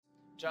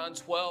John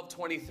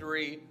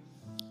 12:23,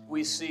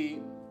 we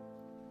see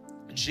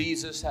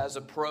Jesus has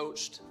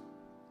approached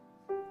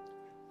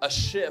a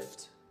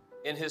shift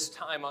in his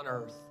time on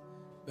earth.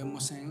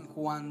 Vemos en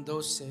Juan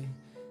 12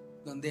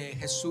 donde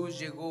Jesús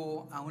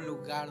llegó a un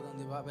lugar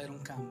donde va a haber un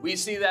cambio. We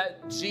see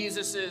that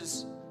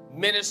Jesus'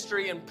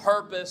 ministry and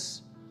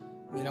purpose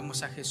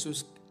Miramos a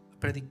Jesús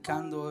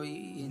predicando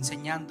y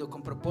enseñando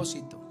con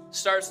propósito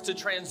starts to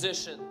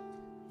transition.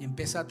 y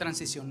empieza a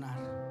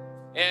transicionar.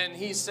 And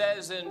he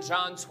says in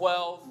John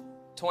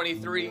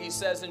 12:23, he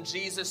says, and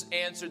Jesus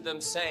answered them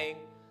saying,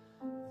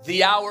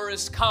 the hour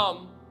is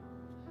come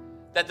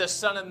that the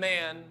Son of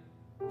Man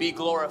be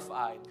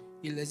glorified.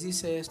 Y les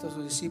dice esto a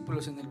sus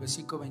discípulos en el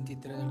versículo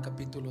 23 del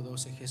capítulo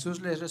 12. Jesús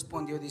les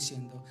respondió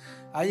diciendo: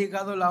 ha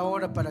llegado la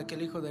hora para que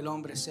el Hijo del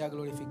Hombre sea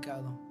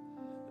glorificado.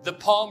 The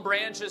palm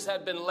branches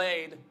had been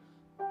laid.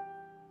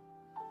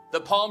 The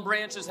palm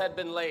branches had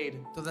been laid.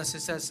 Todas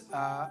esas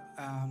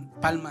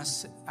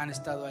palmas han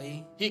estado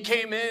ahí. He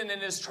came in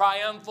his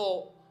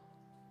triumphal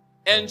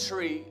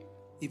entry,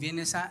 Y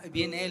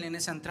viene él en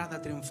esa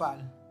entrada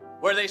triunfal,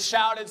 where they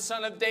shouted,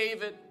 Son of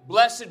David,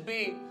 blessed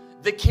be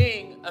the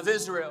King of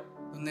Israel.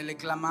 donde le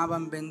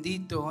clamaban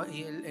bendito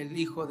y el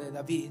Hijo de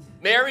David.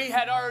 Mary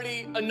had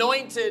already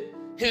anointed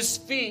his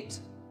feet.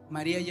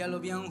 María ya lo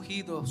había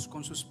ungido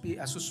con sus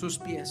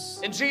pies.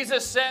 And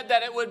Jesus said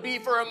that it would be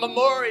for a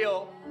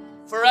memorial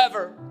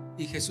forever.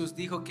 Y Jesús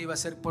dijo que iba a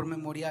ser por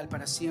memorial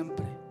para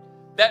siempre.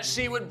 That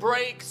she would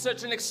break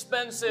such an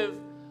expensive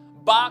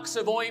box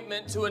of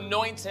ointment to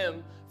anoint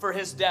him for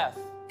his death.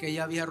 Que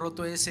ella había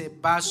roto ese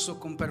vaso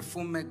con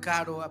perfume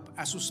caro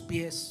a sus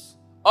pies.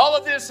 All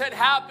of this had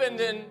happened,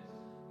 and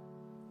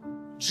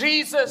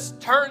Jesus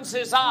turns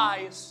his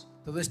eyes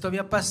Todo esto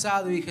había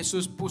pasado y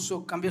Jesús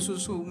cambió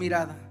su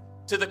mirada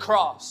to the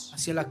cross.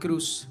 hacia la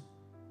cruz.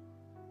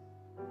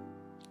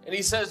 And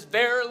he says,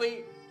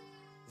 verily,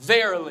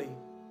 verily,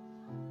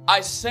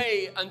 I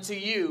say unto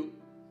you,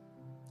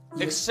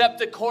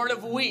 except a corn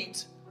of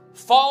wheat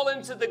fall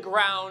into the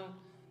ground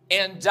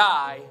and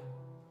die,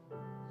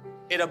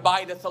 it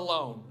abideth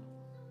alone.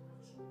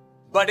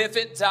 But if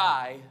it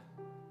die,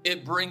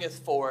 it bringeth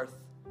forth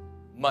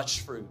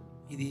much fruit.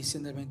 Y dice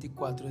en el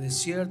 24: de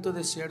cierto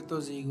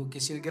os digo que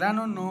si el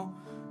grano no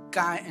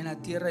cae en la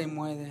tierra y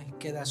muere,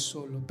 queda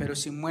solo, pero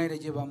si muere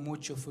lleva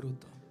mucho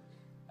fruto.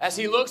 As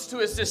he looks to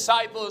his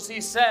disciples, he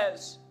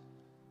says,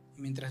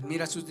 Y mientras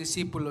mira a sus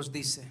discípulos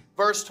dice,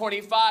 verse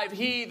 25,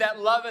 he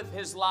that loveth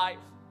his life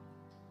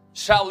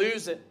shall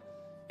lose it,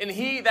 and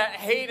he that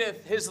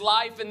hateth his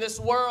life in this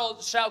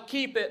world shall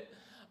keep it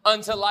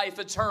unto life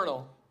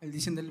eternal. él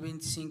dice en el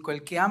 25: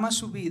 el que ama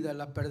su vida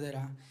la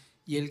perderá,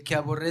 y el que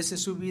aborrece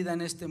su vida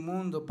en este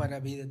mundo para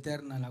vida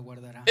eterna la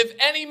guardará. If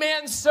any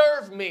man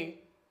serve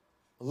me,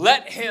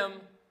 let him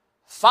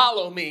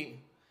follow me.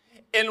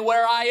 And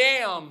where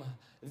I am,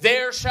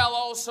 there shall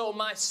also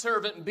my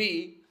servant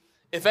be.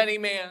 If any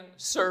man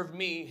serve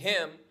me,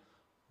 him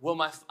will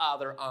my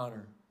Father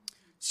honor.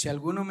 Si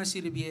alguno me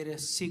sirviere,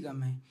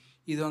 sígame,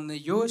 y donde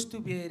yo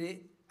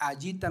estuviere,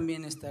 allí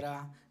también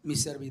estará mi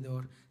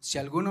servidor. Si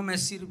alguno me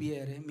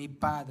sirviere, mi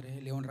Padre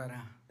le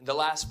honrará. And the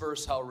last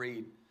verse I'll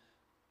read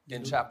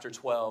in chapter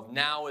 12.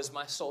 Now is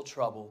my soul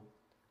troubled,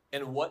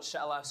 and what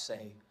shall I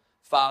say?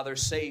 Father,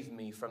 save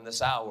me from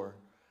this hour.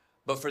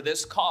 But for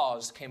this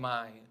cause came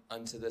I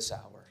unto this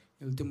hour.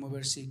 El último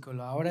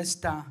versículo: ahora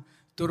está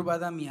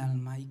turbada mi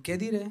alma, ¿y qué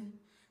diré?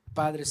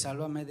 Padre,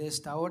 sálvame de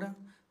esta hora,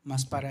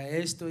 mas para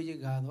esto he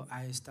llegado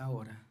a esta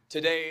hora.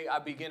 Today I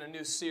begin a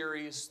new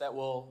series that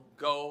will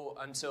go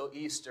until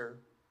Easter,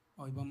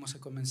 Hoy vamos a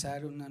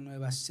comenzar una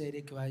nueva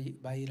serie que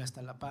va a ir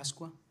hasta la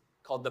Pascua,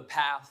 called The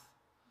Path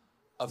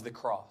of the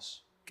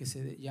Cross. que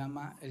se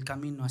llama El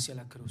Camino hacia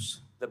la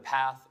Cruz. The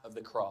Path of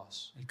the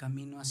Cross. El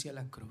Camino hacia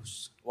la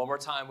Cruz. One more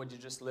time, would you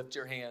just lift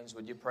your hands?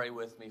 Would you pray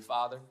with me,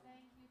 Father?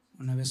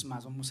 Una vez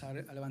más, vamos a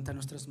levantar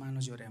nuestras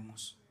manos y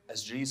oremos.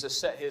 As Jesus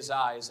set his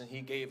eyes and he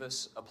gave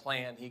us a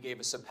plan, he gave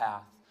us a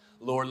path.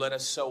 Lord, let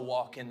us so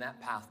walk in that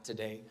path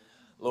today.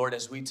 Lord,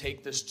 as we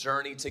take this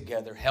journey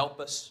together, help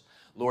us.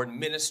 Lord,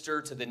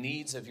 minister to the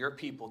needs of your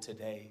people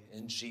today.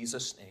 In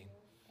Jesus' name.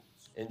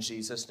 In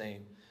Jesus'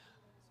 name.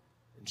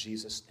 In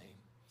Jesus' name.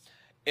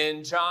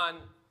 In John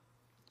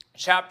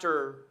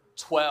chapter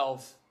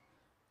 12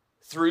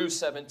 through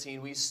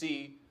 17, we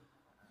see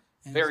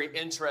a very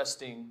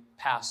interesting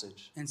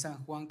passage. En San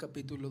Juan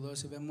capítulo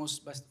 12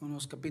 vemos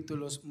unos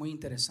capítulos muy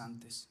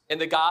interesantes. In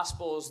the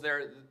Gospels,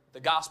 the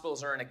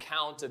Gospels are an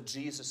account of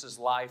Jesus'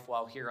 life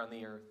while here on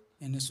the earth.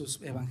 En esos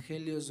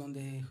evangelios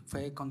donde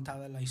fue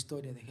contada la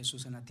historia de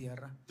Jesús en la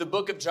tierra. The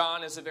book of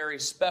John is a very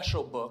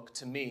special book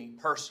to me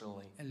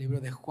personally, El libro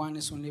de Juan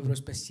es un libro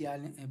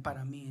especial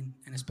para mí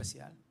en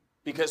especial.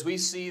 because we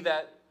see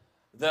that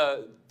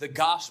the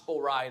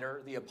gospel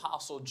writer, the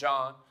apostle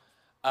John,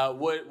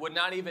 would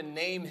not even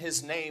name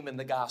his name in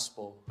the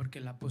gospel. Porque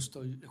el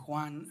apóstol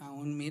Juan,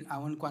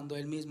 aun cuando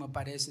él mismo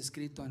aparece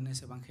escrito en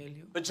ese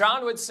evangelio, But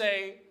John would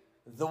say,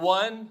 the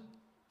one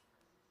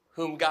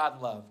whom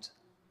God loved.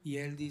 y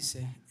él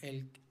dice,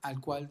 al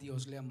cual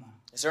Dios le amó.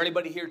 Is there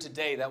anybody here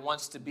today that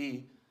wants to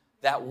be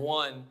that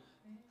one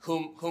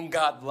whom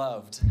God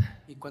loved.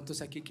 ¿Y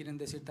cuántos aquí quieren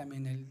decir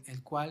también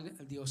el cual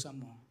Dios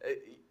amó?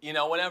 You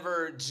know,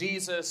 whenever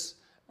Jesus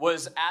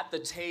was at the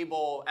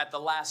table at the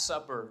Last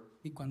Supper,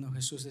 Y cuando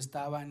Jesús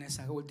estaba en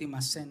esa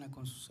última cena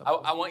con sus I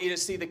apóstoles, want you to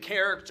see the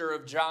character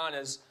of John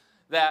as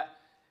that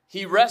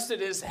he rested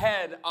his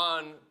head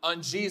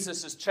on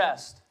Jesus'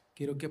 chest.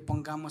 quiero que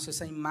pongamos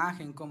esa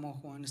imagen como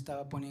Juan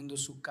estaba poniendo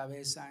su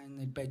cabeza en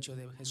el pecho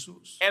de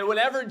Jesús. And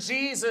whenever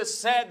Jesus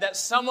said that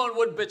someone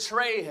would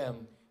betray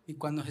him, Y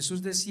cuando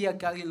Jesús decía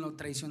que alguien lo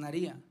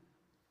traicionaría,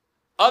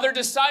 other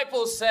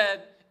disciples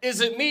said,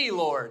 "Is it me,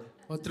 Lord?"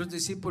 otros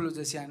discípulos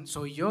decían,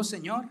 ¿soy yo,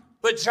 Señor?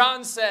 But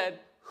John said,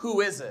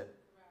 "Who is it?"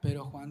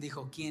 Pero Juan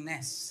dijo, ¿quién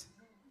es?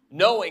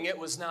 Knowing it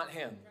was not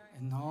him.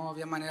 No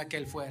había manera que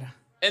él fuera.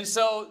 And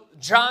so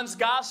John's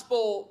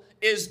gospel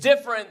is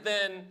different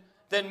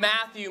than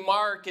Matthew,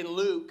 Mark, and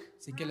Luke.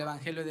 Así que el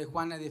evangelio de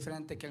Juan es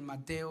diferente que el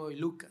Mateo y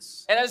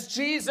Lucas. And as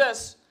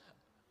Jesus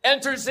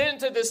enters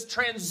into this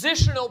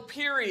transitional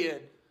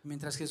period,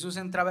 Mientras Jesús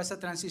entraba a esa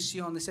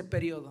transición, ese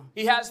periodo,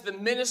 he has the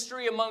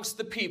ministry amongst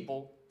the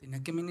people.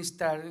 tenía que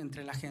ministrar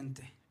entre la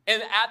gente.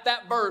 And at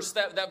that verse,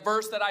 that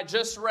verse that I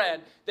just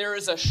read, there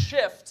is a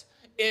shift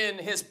in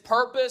his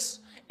purpose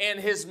and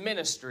his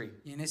ministry.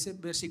 Y en ese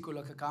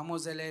versículo que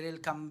acabamos de leer,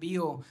 él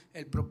cambió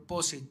el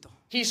propósito.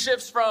 He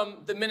shifts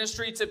from the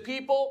ministry to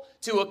people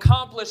to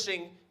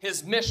accomplishing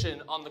his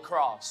mission on the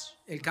cross.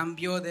 Él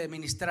cambió de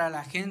ministrar a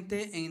la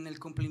gente en el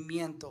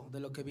cumplimiento de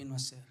lo que vino a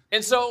hacer.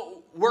 And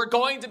so we're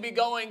going to be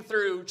going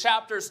through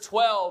chapters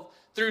 12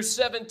 through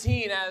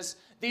 17 as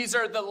these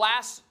are the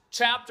last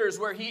chapters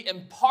where he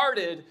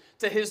imparted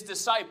to his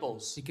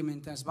disciples. Así que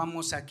mientras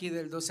vamos aquí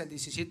del 12 al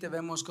 17,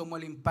 vemos cómo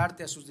él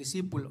imparte a sus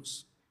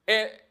discípulos.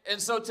 And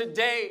so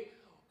today,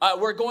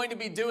 we're going to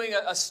be doing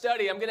a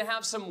study. I'm going to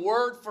have some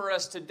word for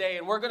us today,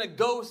 and we're going to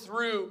go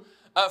through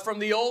from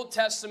the Old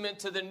Testament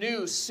to the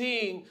New,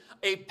 seeing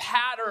a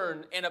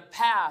pattern and a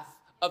path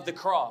of the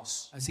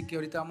cross. Así que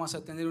ahorita vamos a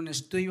tener un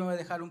estudio, voy a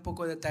dejar un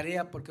poco de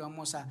tarea porque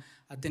vamos a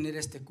tener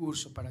este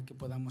curso para que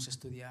podamos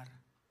estudiar.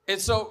 And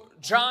so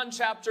John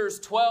chapters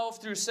 12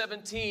 through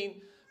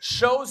 17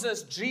 shows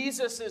us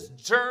Jesus'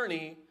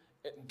 journey,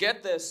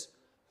 get this,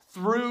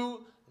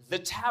 through the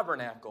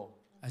tabernacle.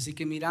 Así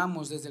que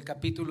miramos desde el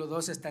capítulo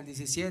 12 hasta el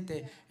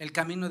 17 el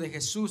camino de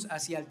Jesús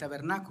hacia el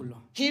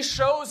tabernáculo. He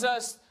shows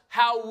us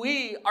how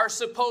we are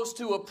supposed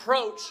to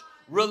approach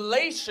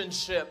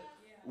relationship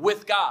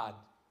with God.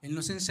 Él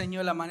nos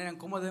enseñó la manera en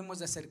cómo debemos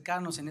de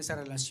acercarnos en esa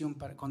relación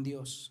con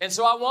Dios. And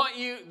so I want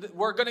you,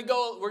 we're going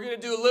to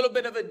do a little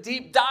bit of a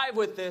deep dive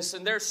with this,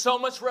 and there's so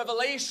much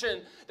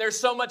revelation, there's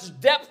so much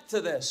depth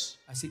to this.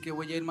 Así que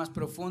voy a ir más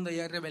profundo y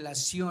hay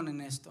revelación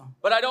en esto.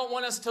 But I don't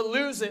want us to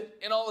lose it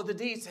in all of the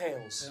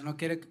details. Pero no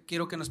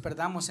quiero que nos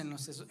perdamos en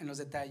los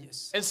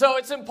detalles. And so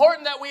it's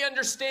important that we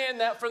understand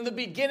that from the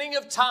beginning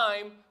of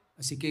time,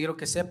 Así que quiero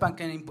que sepan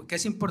que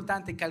es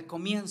importante que al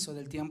comienzo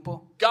del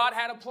tiempo God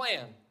had a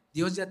plan.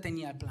 Dios ya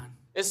tenía el plan.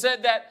 It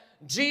said that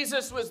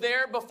Jesus was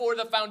there before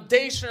the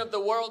foundation of the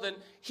world, and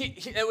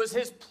it was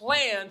his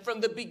plan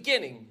from the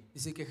beginning.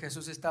 Dice que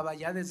Jesús estaba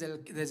ya desde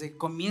el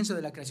comienzo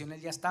de la creación,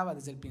 él ya estaba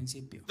desde el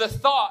principio. The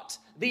thought,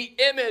 the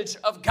image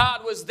of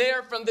God was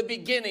there from the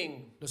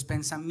beginning. Los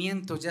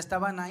pensamientos ya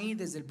estaban ahí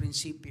desde el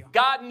principio.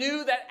 God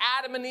knew that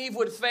Adam and Eve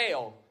would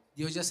fail.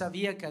 Dios ya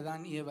sabía que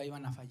Adán y Eva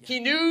iban a fallar. He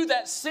knew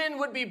that sin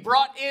would be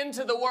brought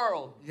into the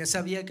world. Ya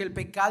sabía que el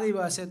pecado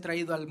iba a ser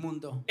traído al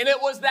mundo. And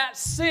it was that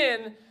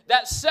sin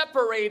that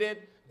separated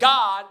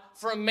God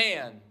from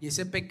man. Y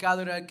ese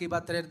pecado era el que iba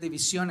a traer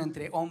división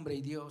entre hombre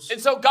y Dios.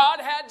 And so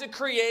God had to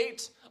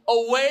create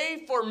a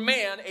way for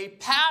man, a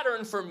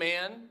pattern for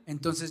man,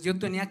 Entonces Dios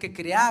tenía que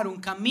crear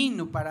un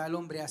camino para el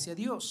hombre hacia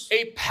Dios.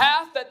 a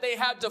path that they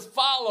had to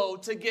follow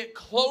to get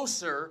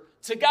closer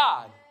to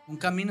God. Un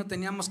camino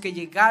teníamos que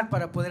llegar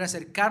para poder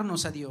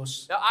acercarnos a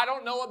Dios. Now, I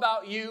don't know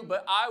about you,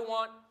 but I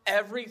want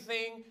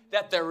everything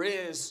that there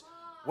is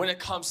when it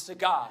comes to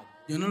God.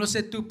 Yo no lo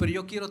sé tú, pero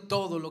yo quiero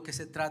todo lo que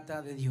se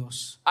trata de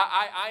Dios.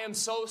 I am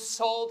so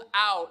sold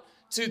out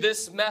to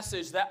this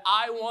message that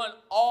I want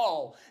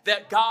all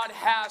that God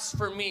has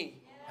for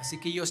me. Así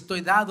que yo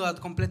estoy dado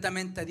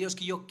completamente a Dios,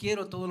 que yo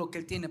quiero todo lo que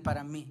Él tiene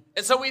para mí.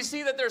 And so we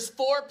see that there's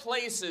 4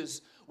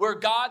 places where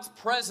God's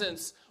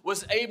presence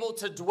was able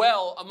to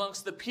dwell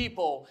amongst the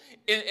people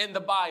in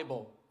the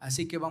Bible.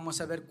 Así que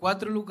vamos a ver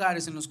 4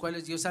 lugares en los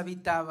cuales Dios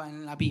habitaba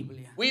en la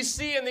Biblia. We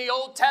see in the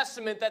Old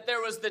Testament that there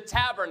was the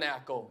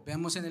tabernacle.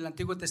 Vemos en el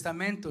Antiguo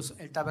Testamento el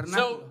So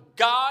tabernáculo.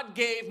 God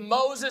gave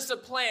Moses a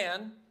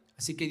plan.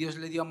 Así que Dios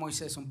le dio a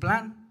Moisés un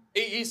plan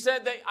He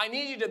said that I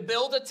need you to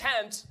build a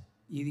tent.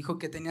 y dijo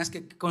que tenías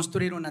que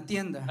construir una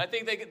tienda. I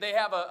think they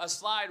have a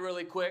slide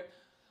really quick.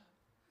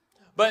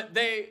 But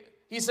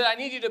he said, I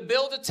need you to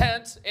build a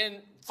tent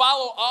and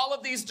follow all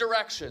of these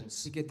directions.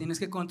 Así que tienes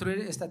que construir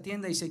esta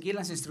tienda y seguir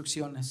las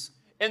instrucciones.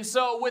 And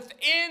so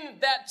within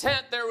that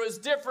tent, there was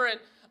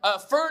different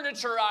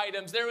furniture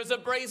items. There was a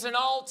brazen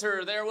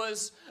altar. There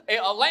was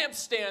a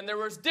lampstand. There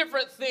was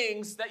different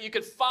things that you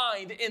could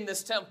find in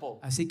this temple.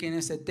 Así que en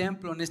ese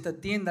templo, en esta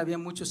tienda, había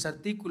muchos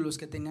artículos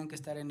que tenían que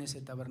estar en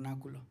ese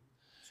tabernáculo.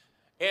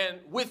 And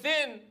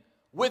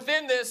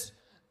within this,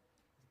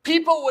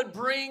 people would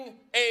bring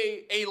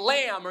a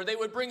lamb, or they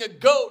would bring a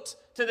goat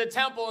to the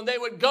temple, and they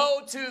would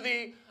go to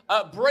the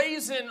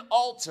brazen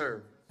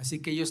altar.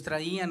 Así que ellos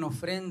traían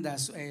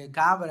ofrendas,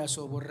 cabras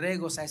o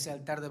borregos a ese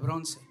altar de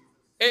bronce.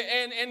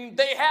 And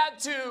they had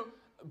to,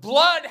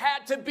 blood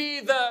had to be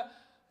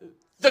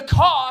the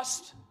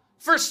cost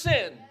for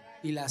sin.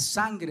 Y la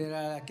sangre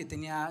era la que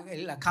tenía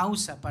la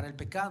causa para el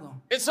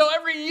pecado. And so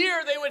every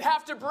year they would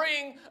have to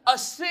bring a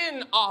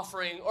sin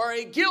offering or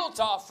a guilt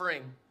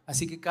offering.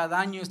 Así que cada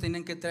año ellos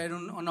tenían que traer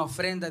una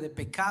ofrenda de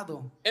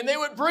pecado. And they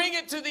would bring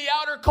it to the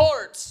outer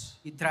courts.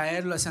 Y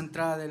traerlo a esa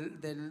entrada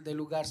del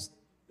lugar.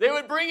 They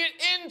would bring it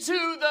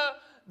into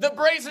the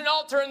brazen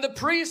altar, and the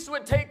priest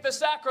would take the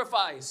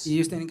sacrifice. Y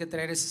ellos tenían que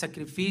traer ese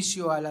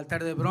sacrificio al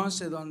altar de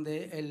bronce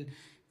donde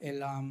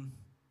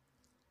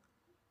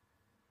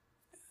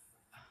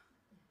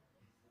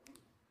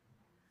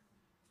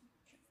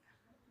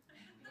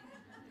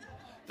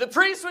the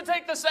priest would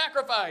take the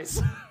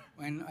sacrifice.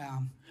 When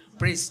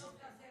priest,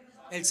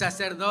 el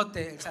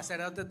sacerdote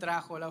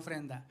trajo la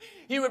ofrenda.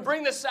 He would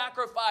bring the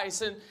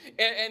sacrifice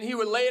and he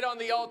would lay it on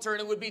the altar,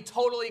 and it would be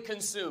totally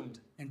consumed.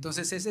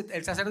 Entonces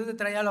el sacerdote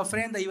traía la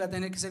ofrenda y iba a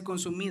tener que ser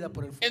consumida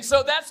por el fuego. And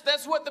so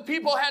that's what the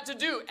people had to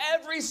do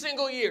every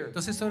single year.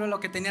 Entonces eso era lo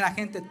que tenía la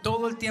gente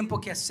todo el tiempo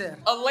que hacer.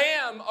 A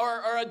lamb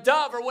or a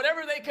dove or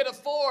whatever they could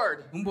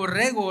afford. Un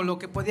borrego o lo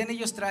que podían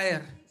ellos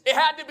traer. It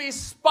had to be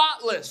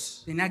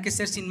spotless. Tenía que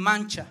ser sin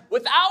mancha.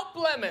 Without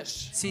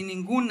blemish. Sin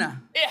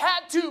ninguna. It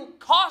had to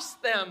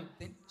cost them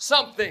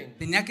something.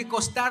 Tenía que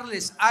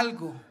costarles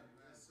algo.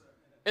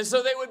 And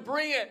so they would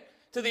bring it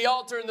to the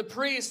altar, and the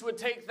priest would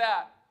take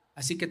that.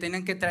 Así que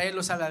tenían que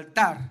traerlos al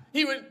altar.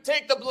 He would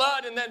take the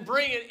blood and then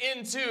bring it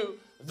into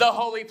the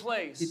holy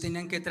place. Y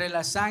tenían que traer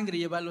la sangre y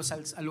llevarlos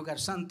al lugar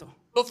santo.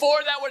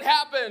 Before that would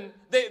happen,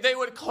 they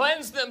would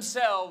cleanse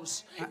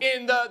themselves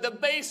in the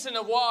basin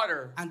of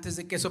water. Antes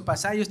de que eso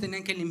pasara, ellos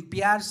tenían que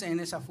limpiarse en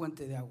esa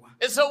fuente de agua.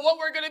 And so what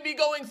we're going to be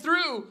going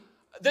through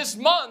this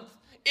month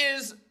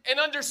is an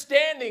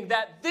understanding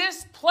that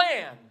this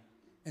plan,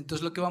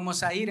 Entonces lo que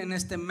vamos a ir en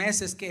este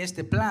mes es que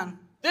este plan,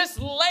 this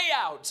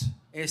layout,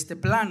 este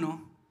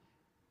plano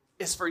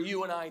is for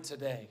you and I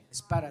today.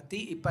 es para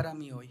ti y para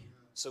mí hoy.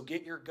 So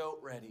get your goat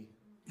ready.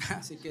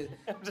 Así que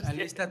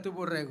alista tu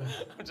borrego.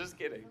 I'm just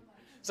kidding.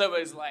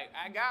 Somebody's like,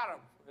 I got him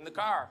in the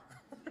car.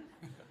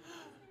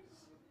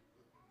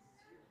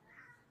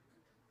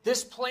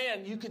 This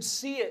plan, you could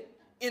see it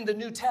in the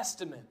New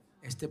Testament.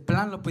 Este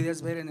plan lo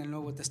podías ver en el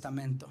Nuevo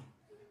Testamento.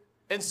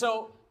 And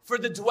so for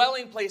the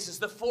dwelling places,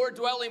 the 4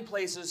 dwelling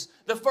places,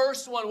 the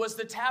first one was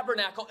the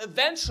tabernacle.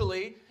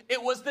 Eventually,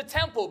 it was the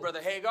temple,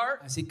 Brother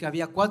Hagar. Así que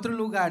había 4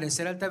 lugares,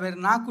 era el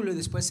tabernáculo y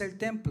después el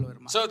templo,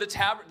 hermano. So the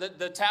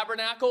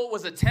tabernacle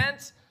was a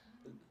tent.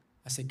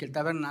 Así que el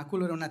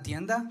tabernáculo era una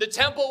tienda, The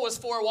temple was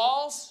 4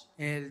 walls.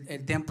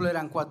 el templo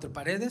eran 4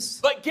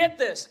 paredes, But get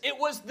this, it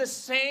was the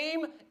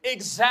same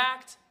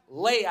exact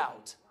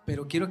layout.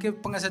 pero quiero que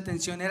pongas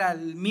atención, era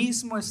el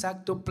mismo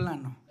exacto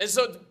plano. And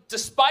so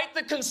despite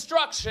the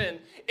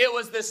construction, it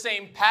was the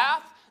same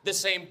path, the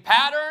same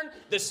pattern,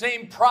 the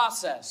same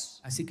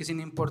process. Así que sin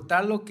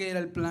importar lo que era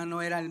el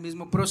plano, era el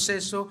mismo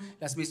proceso,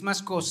 las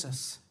mismas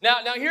cosas.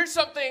 Now here's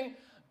something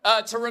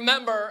to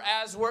remember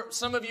as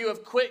some of you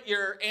have quit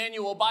your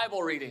annual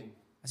Bible reading.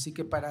 Así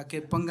que para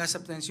que pongas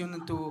atención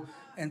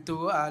en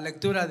tu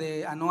lectura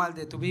anual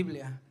de tu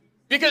Biblia.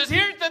 Because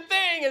here's the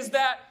thing is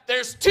that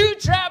there's 2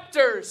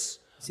 chapters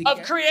Así of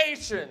que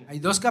creation. hay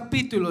 2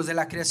 capítulos de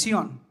la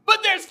creación,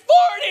 But there's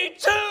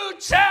 42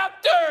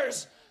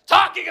 chapters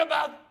talking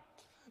about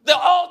the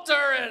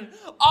altar and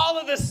all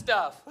of this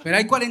stuff. pero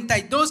hay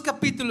 42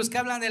 capítulos que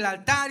hablan del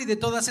altar y de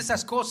todas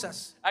esas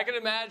cosas. I can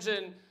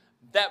imagine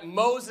that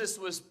Moses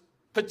was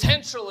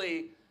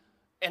potentially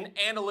an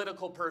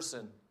analytical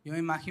person. Yo me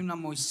imagino a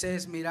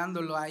Moisés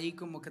mirándolo ahí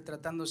como que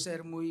tratando de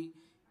ser muy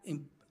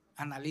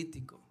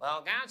analítico.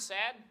 Well,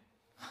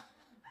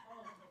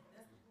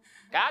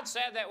 God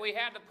said that we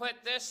had to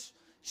put this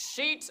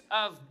sheet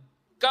of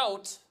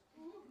goat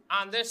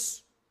on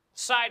this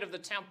side of the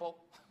temple.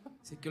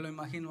 Así que lo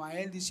imagino a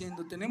él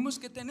diciendo, tenemos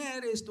que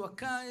tener esto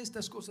acá,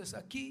 estas cosas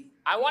aquí.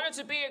 I want it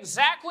to be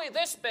exactly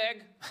this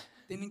big.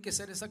 Tienen que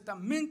ser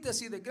exactamente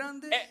así de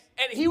grandes.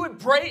 And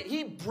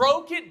he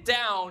broke it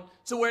down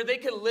to where they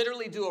could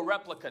literally do a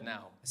replica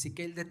now. Así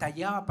que él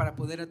detallaba para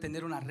poder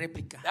tener una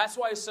réplica. That's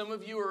why some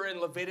of you are in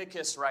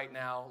Leviticus right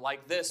now,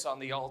 like this on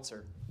the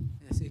altar.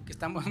 Así que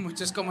estamos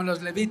muchos como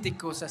los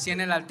levíticos, así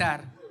en el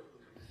altar.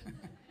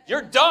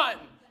 You're done.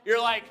 You're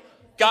like,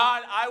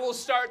 God, I will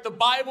start the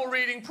Bible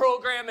reading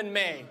program in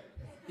May.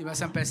 Y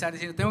vas a empezar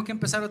diciendo, tengo que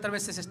empezar otra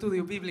vez ese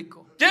estudio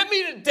bíblico. Get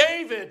me to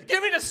David.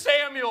 Give me to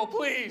Samuel,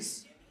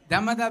 please.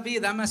 Dame a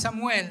David, dame a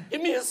Samuel,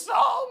 Give me a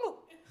psalm.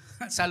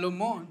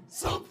 Salomón.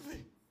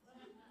 Something.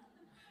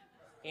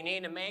 You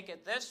need to make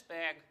it this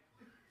big.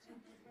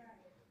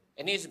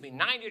 it needs to be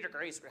 90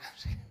 degrees.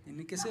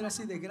 Tiene que ser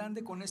así de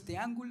grande con este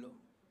ángulo.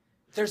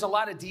 There's a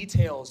lot of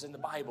details in the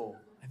Bible.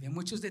 Había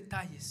muchos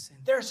detalles.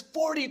 There's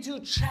 42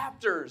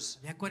 chapters.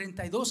 Había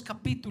 42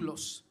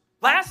 capítulos.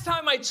 Last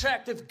time I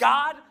checked, if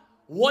God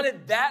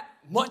wanted that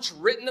much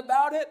written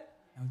about it,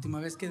 La última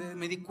vez que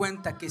me di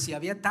cuenta que si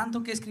había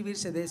tanto que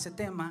escribirse de ese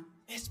tema,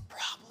 it's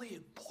probably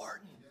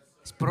important.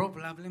 es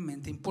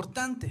probablemente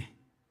importante.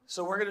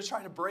 So we're going to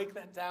try to break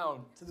that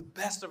down to the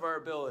best of our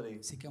ability.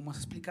 Así que vamos a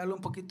explicarlo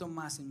un poquito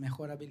más en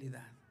mejor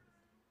habilidad.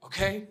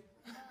 Okay?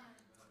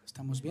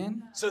 ¿Estamos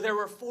bien? So there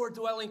were 4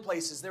 dwelling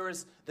places. There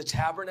was the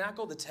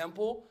tabernacle, the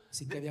temple.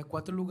 Así que había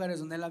 4 lugares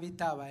donde él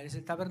habitaba. Es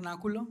el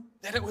tabernáculo,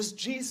 Then it was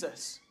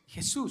Jesus,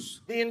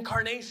 Jesús, the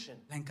incarnation.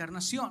 la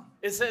encarnación.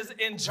 It says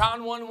in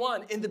John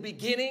 1:1, in the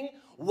beginning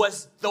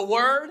was the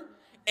Word,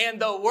 and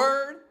the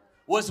Word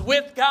was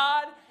with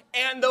God,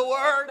 and the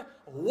Word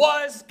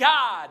was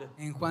God.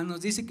 En Juan nos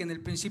dice que en el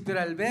principio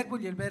era el verbo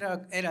y el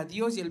verbo era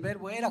Dios y el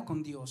verbo era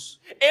con Dios.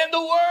 And the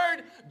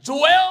Word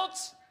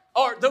dwelt,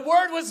 or the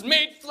Word was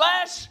made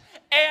flesh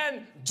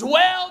and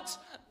dwelt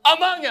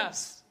among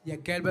us. Y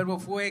aquel verbo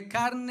fue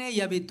carne y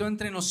habitó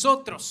entre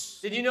nosotros.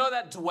 Did you know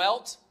that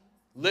dwelt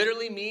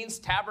literally means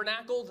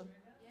tabernacled?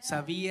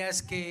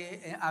 ¿Sabías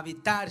que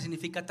habitar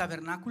significa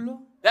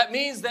tabernáculo? That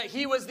means that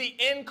he was the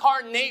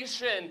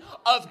incarnation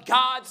of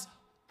God's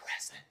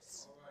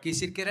presence. Quiere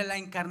decir que era la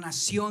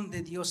encarnación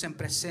de Dios en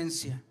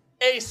presencia.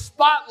 A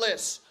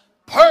spotless,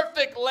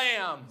 perfect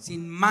lamb.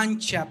 Sin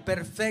mancha,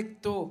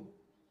 perfecto.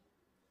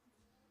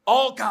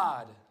 All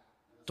God,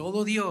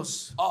 Todo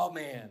Dios, all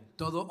man.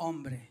 todo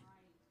hombre.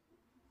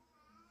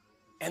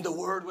 And the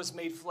Word was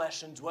made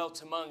flesh and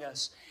dwelt among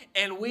us.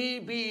 And we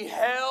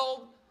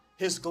beheld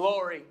his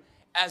glory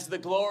as the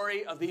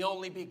glory of the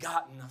only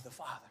begotten of the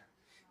Father.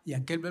 Y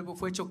aquel verbo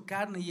fue hecho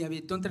carne y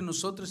habitó entre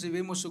nosotros y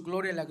vimos su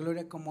gloria, la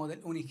gloria como del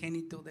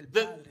unigénito del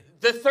Padre.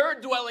 The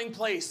third dwelling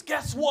place,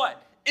 guess what?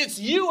 It's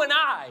you and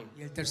I.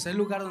 Y el tercer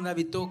lugar donde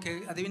habitó,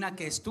 que adivina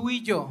que es tú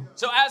y yo.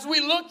 So as we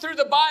look through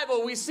the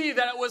Bible, we see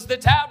that it was the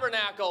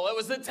tabernacle, it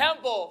was the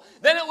temple,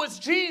 then it was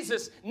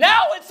Jesus.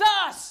 Now it's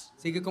us.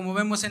 Así que como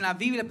vemos en la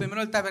Biblia,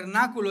 primero el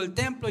tabernáculo, el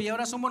templo y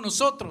ahora somos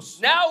nosotros.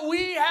 Now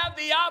we have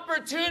the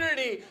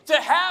opportunity to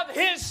have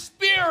his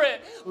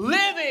Spirit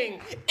living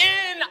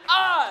in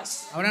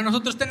us. Ahora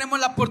nosotros tenemos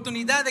la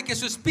oportunidad de que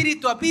su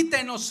espíritu habita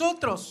en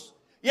nosotros.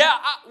 Yeah,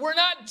 we're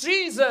not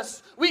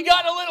Jesus. We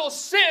got a little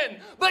sin.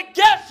 But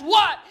guess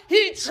what?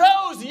 He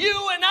chose you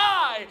and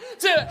I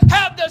to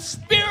have the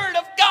Spirit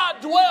of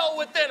God dwell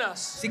within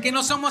us. Así que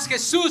no somos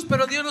Jesús,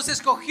 pero Dios nos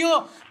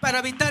escogió para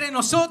habitar en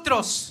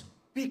nosotros.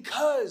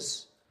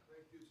 Because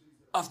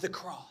of the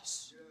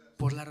cross,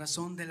 Por la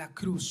razón de la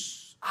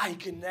cruz, I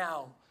can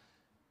now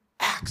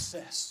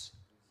access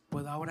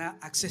puedo ahora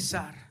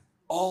accesar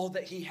all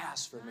that he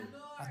has for me.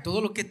 a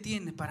todo lo que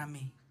tiene para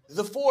mí.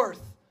 The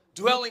fourth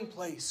dwelling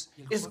place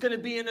is going to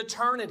be in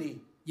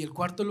eternity. Y el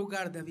cuarto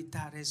lugar de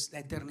habitar es la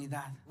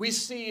eternidad. We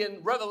see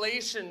in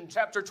Revelation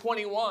chapter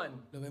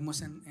 21 Lo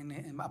vemos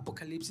en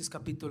Apocalipsis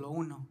capítulo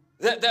 1.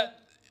 that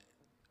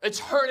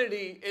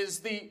eternity is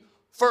the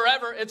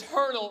forever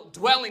eternal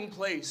dwelling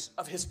place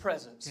of his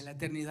presence. Que la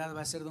eternidad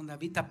va a ser donde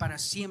habita para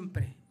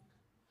siempre.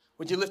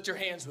 Would you lift your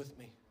hands with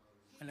me?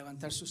 A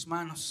levantar sus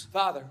manos.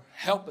 Father,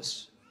 help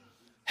us.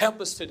 Help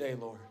us today,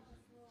 Lord.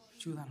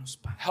 Ayúdanos,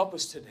 Padre. Help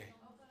us today.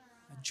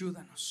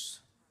 Ayúdanos.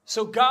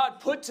 So God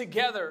put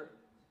together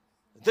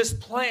this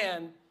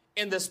plan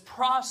and this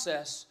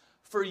process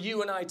for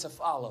you and I to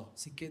follow.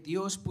 Así que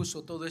Dios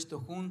puso todo esto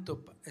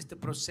junto, este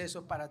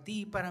proceso para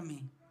ti y para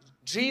mí.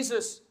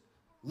 Jesus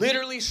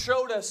literally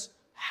showed us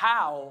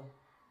how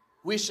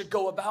we should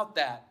go about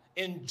that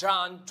in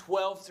John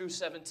 12 through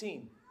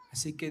 17.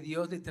 Así que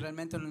Dios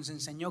literalmente nos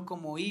enseñó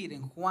cómo ir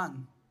en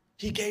Juan.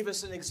 He gave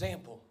us an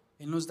example.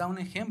 Él nos da un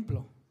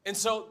ejemplo. And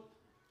so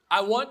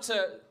I want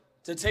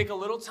to take a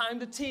little time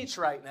to teach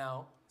right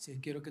now, Sí,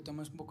 quiero que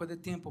tomes un poco de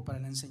tiempo para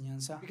la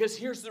enseñanza, because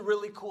here's the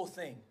really cool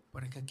thing.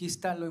 porque aquí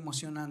está lo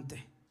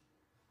emocionante.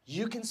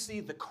 You can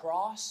see the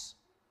cross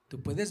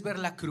Tú puedes ver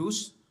la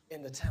cruz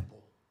in the temple.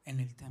 en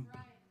el templo.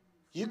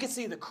 You can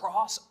see the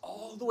cross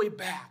all the way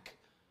back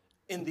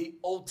in the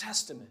Old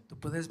Testament. Tú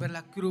puedes ver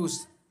la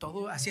cruz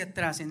todo hacia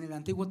atrás en el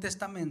Antiguo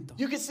Testamento.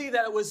 You can see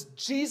that it was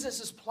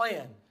Jesus'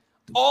 plan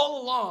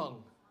all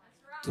along.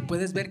 Tú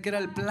puedes ver que era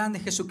el plan de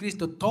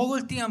Jesucristo todo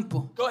el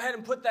tiempo. Go ahead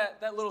and put that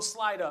little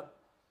slide up.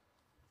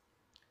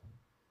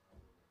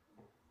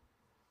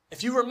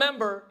 If you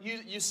remember,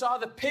 you saw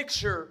the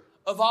picture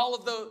of all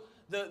of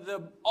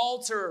the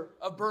altar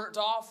of burnt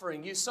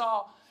offering. You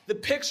saw the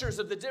pictures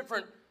of the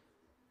different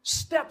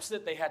steps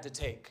that they had to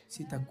take.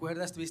 Si te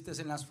acuerdas, viste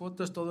en las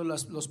fotos todos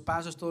los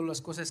pasos, todas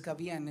las cosas que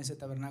había en ese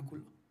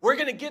tabernáculo. We're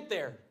going to get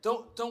there.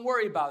 Don't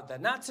worry about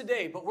that. Not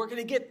today, but we're going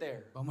to get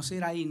there. Vamos a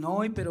ir ahí, no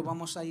hoy, pero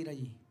vamos a ir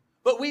allí.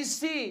 But we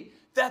see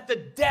that the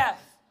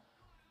death,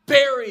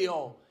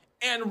 burial,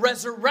 and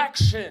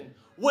resurrection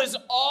was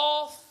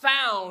all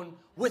found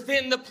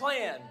within the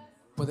plan.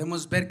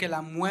 Podemos ver que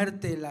la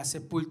muerte, la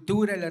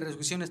sepultura y la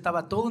resurrección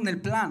estaba todo en el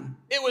plan.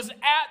 It was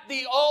at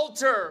the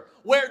altar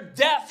where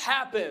death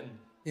happened.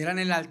 Era en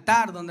el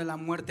altar donde la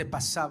muerte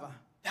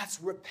pasaba. That's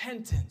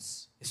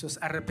repentance. Eso es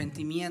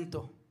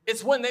arrepentimiento.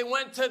 It's when they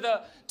went to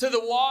the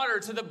water,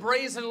 to the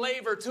brazen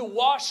laver, to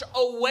wash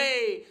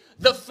away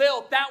the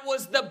filth. That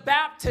was the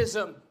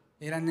baptism.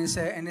 Era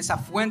en esa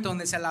fuente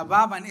donde se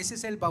lavaban. Ese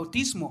es el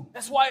bautismo.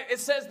 That's why it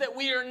says that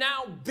we are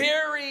now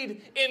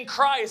buried in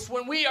Christ.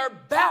 When we are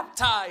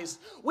baptized,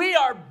 we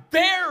are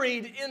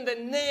buried in the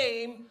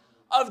name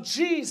of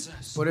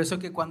Jesus. Por eso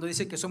que cuando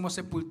dice que somos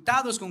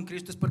sepultados con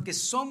Cristo es porque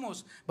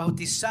somos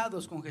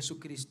bautizados con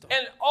Jesucristo.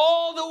 And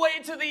all the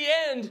way to the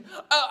end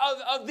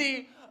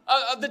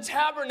of the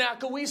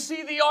tabernacle, we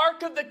see the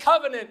Ark of the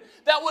Covenant.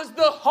 That was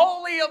the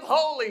Holy of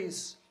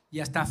Holies. Y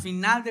hasta el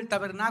final del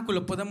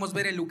tabernáculo podemos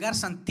ver el lugar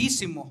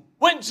santísimo.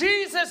 When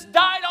Jesus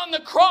died on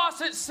the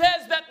cross, it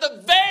says that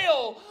the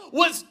veil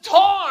was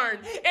torn,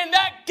 and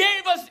that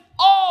gave us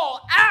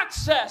all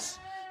access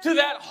to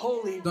that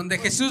holy. Donde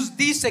Jesús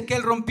dice que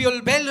Él rompió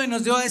el velo y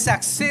nos dio ese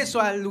acceso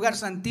al lugar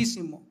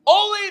santísimo.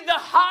 Only the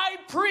high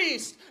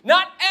priest,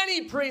 not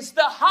any priest,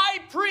 the high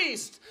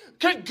priest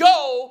could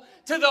go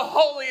to the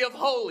Holy of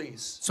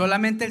Holies.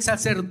 Solamente el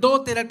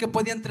sacerdote era el que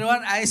podía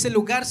entrar a ese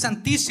lugar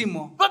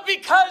santísimo. But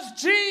because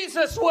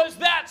Jesus was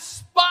that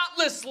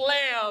spotless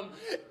lamb,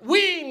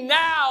 we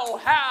now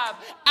have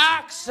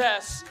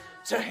access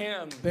to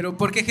him. Pero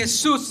porque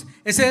Jesús,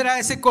 ese era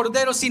ese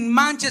cordero sin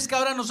manchas que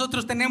ahora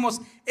nosotros tenemos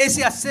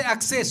ese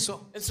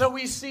acceso. And so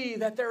we see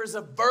that there is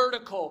a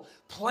vertical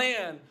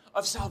plan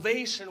of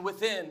salvation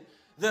within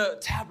the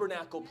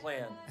tabernacle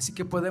plan. Así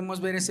que podemos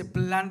ver ese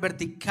plan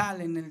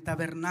vertical en el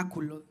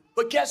tabernáculo.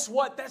 But guess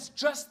what? That's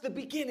just the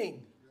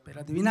beginning.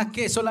 Pero adivina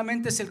qué,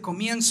 solamente es el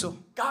comienzo.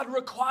 God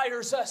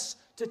requires us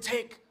to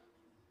take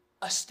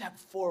a step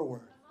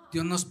forward.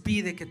 Dios nos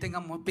pide que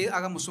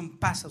hagamos un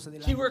paso hacia He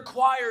adelante.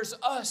 requires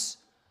us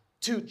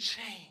to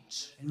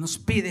change. Él nos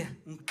pide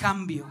un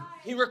cambio.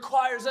 He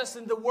requires us,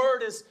 and the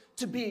word is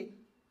to be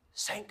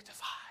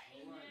sanctified.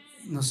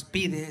 Nos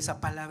pide esa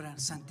palabra,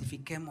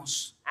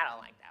 santifiquemos. I don't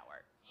like that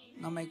word.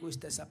 No me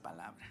gusta esa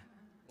palabra.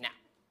 No.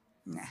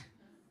 Nah.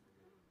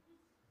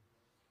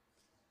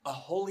 A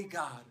holy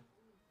God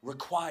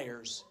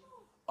requires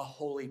a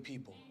holy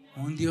people.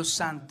 Un Dios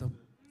santo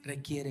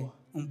requiere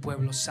un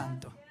pueblo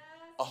santo.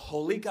 A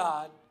holy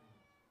God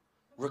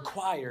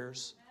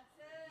requires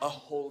a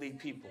holy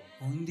people.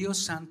 Un Dios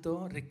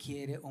santo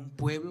requiere un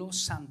pueblo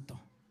santo.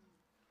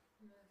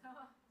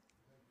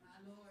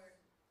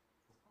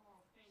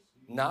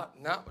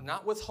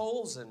 Not with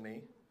holes in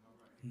me.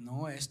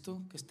 No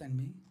esto que está en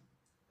mí.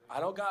 I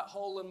don't got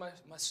hole in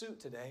my suit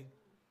today.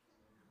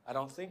 I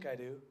don't think I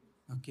do.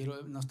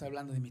 No estoy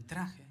hablando de mi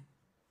traje.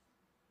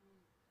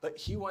 But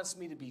he wants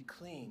me to be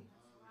clean.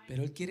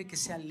 Pero Él quiere que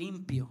sea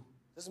limpio.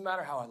 Doesn't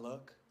matter how I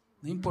look.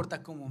 No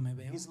importa cómo me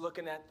veo. He's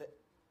looking at the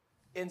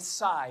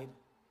inside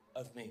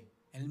of me.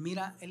 Él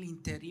mira el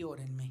interior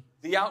en mí.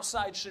 The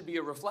outside should be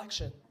a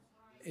reflection.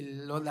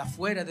 Lo de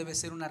afuera debe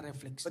ser una But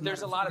reflexión,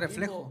 there's a un lot of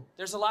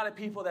reflejo.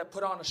 people that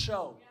put on a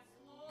show.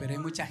 Pero hay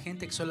mucha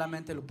gente que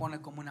solamente lo pone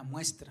como una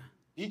muestra.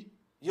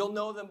 You'll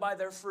know them by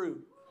their fruit.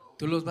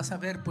 Tú los vas a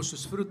ver por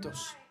sus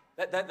frutos.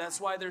 That's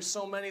why there's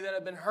so many that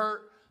have been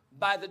hurt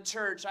by the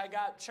church. I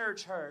got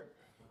church hurt.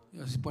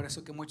 Es por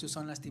eso que muchos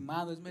son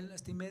lastimados. Me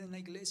lastimé en la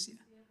iglesia.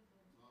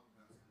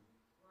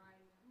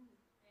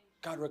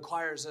 God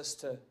requires us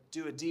to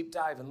do a deep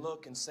dive and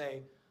look and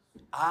say,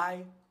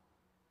 I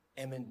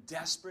am in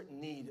desperate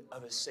need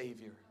of a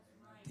Savior.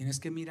 Tienes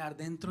que mirar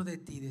dentro de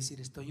ti y decir,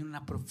 estoy en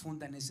una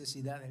profunda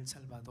necesidad del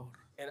Salvador.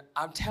 And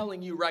I'm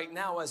telling you right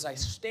now as I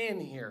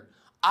stand here,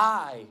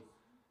 I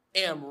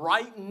am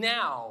right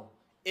now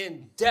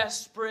in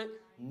desperate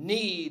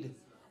need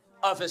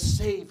of a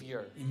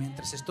Savior. Y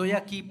mientras estoy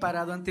aquí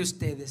parado ante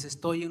ustedes,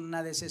 estoy en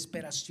una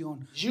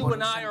desesperación You por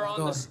and el I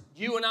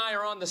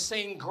are on the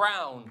same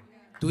ground.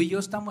 Tú y yo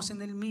estamos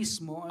en el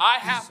mismo I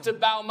have piso. to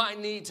bow my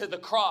knee to the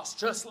cross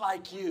just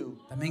like you.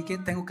 También que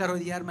tengo que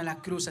arrodillarme a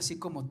la cruz así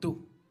como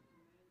tú.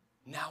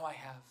 Now I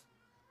have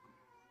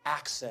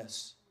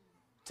access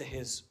to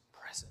His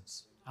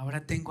presence. Ahora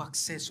tengo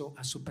acceso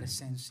a su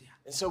presencia.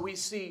 And so we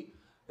see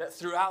that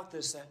throughout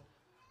this that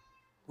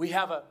we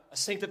have a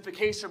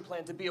sanctification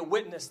plan to be a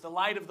witness, the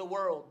light of the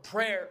world,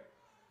 prayer,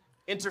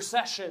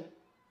 intercession,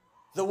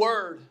 the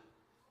word.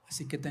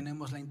 Así que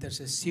tenemos la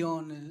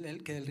intercesión,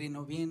 el que del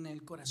reino viene,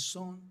 el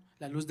corazón,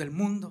 la luz del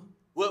mundo.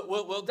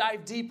 We'll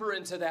dive deeper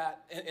into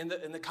that in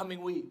the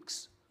coming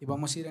weeks. Y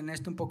vamos a ir en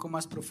esto un poco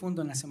más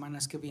profundo en las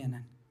semanas que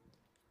vienen.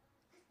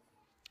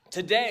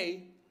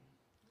 Today,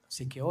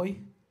 Así que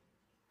hoy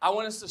I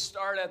want us to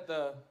start at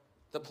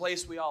the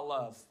place we all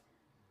love.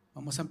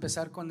 vamos a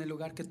empezar con el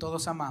lugar que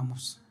todos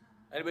amamos.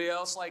 Anybody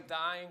else like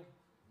dying?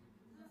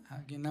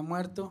 ¿Alguien ha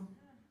muerto?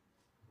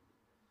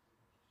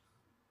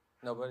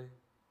 Nobody?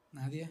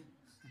 ¿Nadie?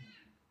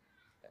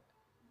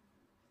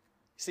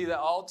 See, the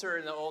altar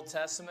in the Old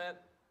Testament,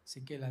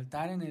 Así que el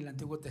altar en el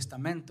Antiguo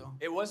Testamento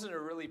it wasn't a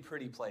really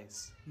pretty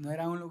place. no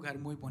era un lugar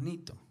muy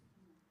bonito.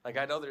 Like,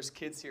 I know there's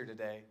kids here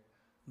today.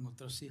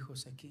 Otros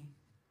hijos aquí.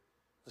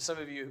 Some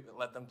of you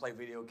let them play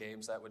video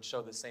games that would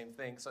show the same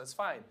thing, so it's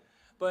fine.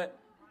 But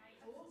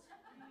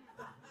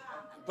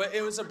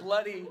it was a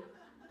bloody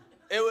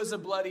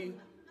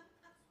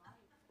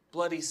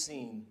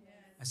scene.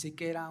 Así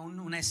que era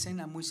una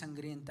escena muy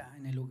sangrienta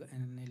en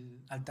el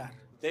altar.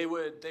 They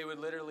would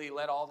literally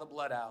let all the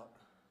blood out.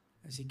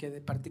 Así que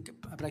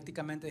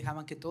prácticamente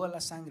dejaban que toda la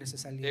sangre se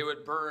They saliera.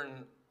 would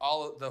burn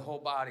the whole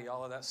body,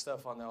 all of that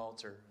stuff on the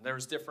altar. There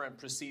was different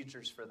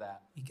procedures for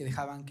that. Y que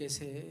dejaban que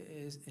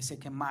se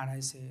quemara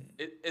It's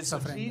esa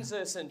ofrenda.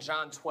 Jesus in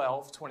John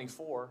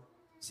 12:24.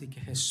 Así que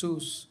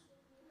Jesús,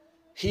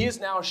 He is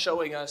now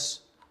showing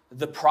us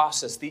the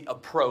process, the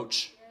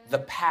approach, the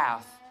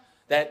path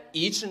that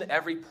each and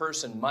every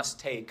person must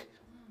take.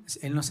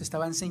 Él nos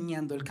estaba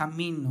enseñando el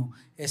camino,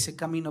 ese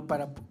camino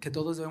para que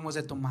todos debemos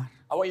de tomar.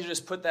 I want you to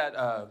just put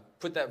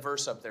that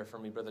verse up there for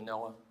me, Brother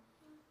Noah.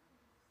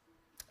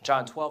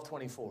 John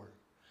 12:24.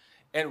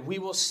 And we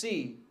will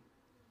see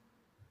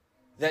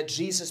that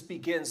Jesus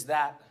begins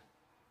that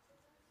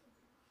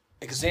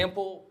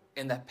example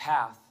and that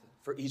path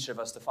for each of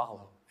us to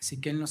follow. Así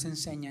que Él nos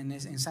enseña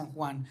en San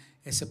Juan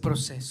ese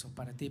proceso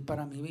para ti y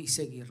para mí y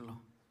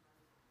seguirlo.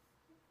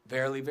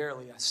 Verily,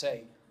 verily, I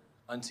say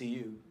unto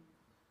you,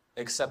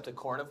 except a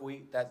corn of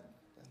wheat, that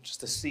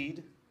just a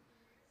seed,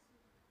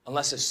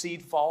 unless a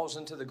seed falls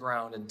into the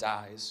ground and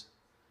dies,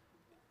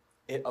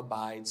 it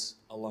abides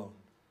alone.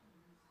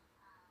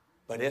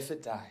 But if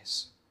it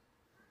dies,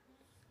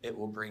 it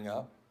will bring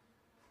up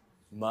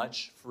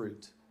much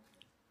fruit.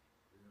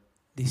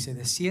 Dice,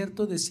 de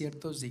cierto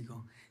os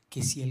digo,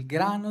 que si el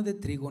grano de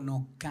trigo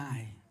no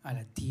cae a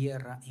la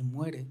tierra y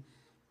muere,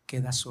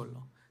 queda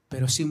solo.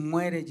 Pero si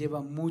muere,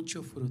 lleva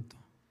mucho fruto.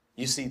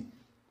 You see,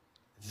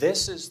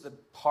 this is the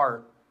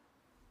part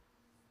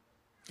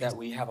that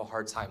we have a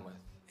hard time with.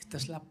 Esta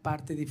es la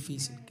parte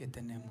difícil que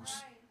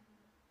tenemos.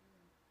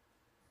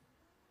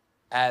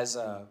 As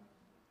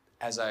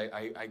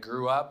I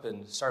grew up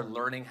and started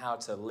learning how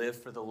to live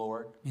for the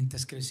Lord,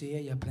 Mientras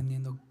crecía y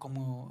aprendiendo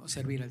cómo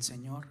servir al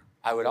Señor,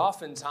 I would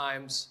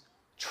oftentimes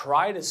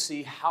try to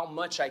see how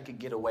much I could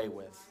get away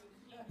with.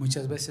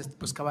 muchas veces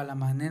buscaba la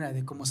manera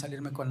de cómo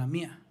salirme con la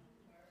mía.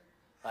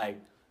 Like,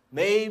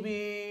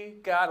 maybe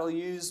God will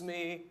use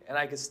me and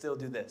I could still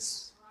do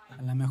this.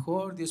 A lo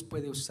mejor Dios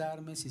puede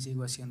usarme si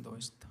sigo haciendo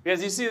esto.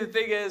 Because you see, the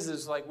thing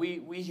is like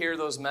we hear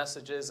those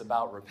messages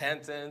about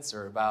repentance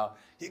or about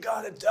you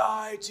got to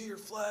die to your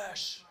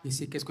flesh. Y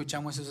sí que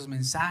escuchamos esos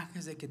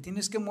mensajes de que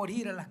tienes que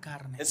morir a la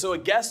carne. And so a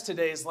guest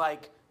today is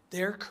like,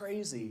 they're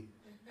crazy.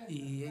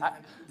 Y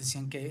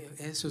decían que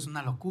eso es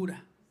una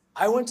locura.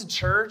 I went to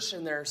church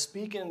and they're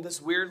speaking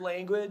this weird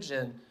language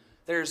and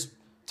there's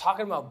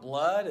talking about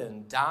blood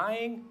and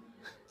dying.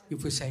 Y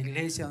fui a esa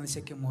iglesia donde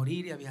dice que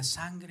morir y había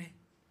sangre.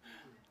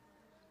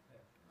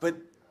 But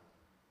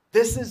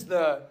this is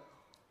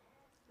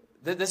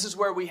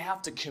where we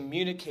have to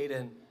communicate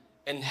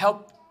and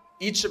help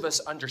each of us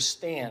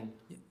understand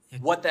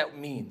what that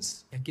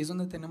means. Y aquí es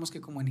donde tenemos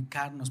que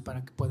comunicarnos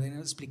para poder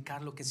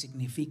explicar lo que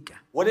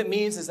significa. What it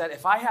means is that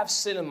if I have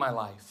sin in my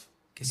life,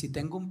 Que si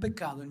tengo un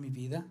pecado en mi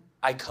vida,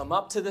 I come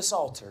up to this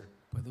altar,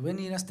 puedo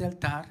venir a este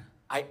altar,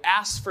 I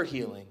ask for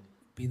healing,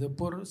 pido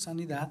por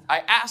sanidad,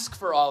 I ask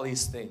for all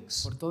these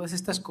things, por todas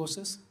estas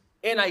cosas,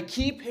 and I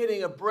keep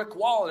hitting a brick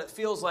wall and it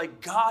feels like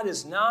God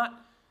is not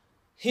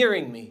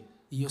hearing me.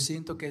 y yo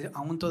siento que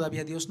aún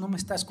todavía Dios no me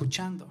está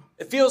escuchando.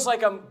 It feels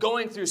like I'm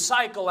going through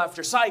cycle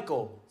after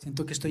cycle.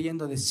 Siento que estoy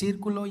yendo de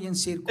círculo y en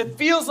círculo. It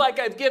feels like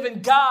I've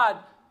given God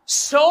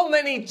so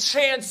many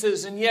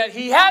chances and yet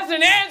He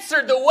hasn't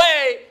answered the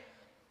way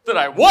that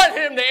I want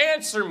Him to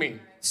answer me.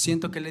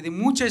 Siento que le di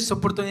muchas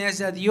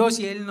oportunidades a Dios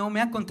y Él no me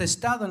ha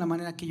contestado en la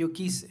manera que yo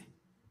quise.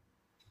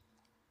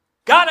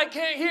 God, I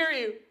can't hear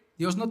you.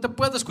 Dios, no te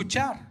puedo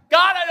escuchar.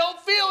 God, I don't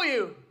feel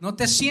you. No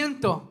te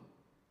siento.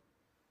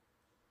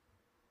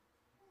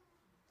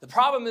 The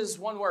problem is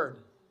one word: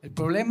 El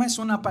problema es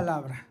una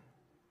palabra,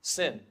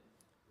 sin.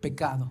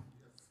 pecado.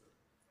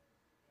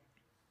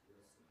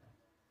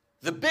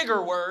 The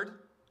bigger word,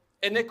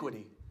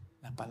 iniquity.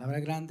 La palabra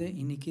grande,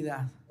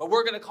 iniquidad. But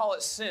we're going to call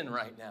it sin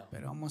right now.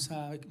 Pero vamos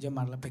a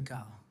llamarla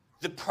pecado.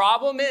 The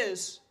problem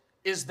is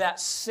that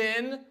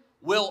sin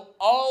will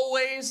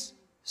always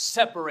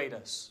separate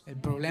us. El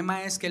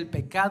problema es que el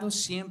pecado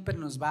siempre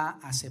nos va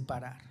a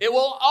separar. It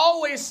will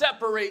always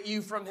separate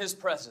you from His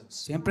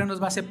presence. Siempre nos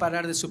va a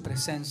separar de su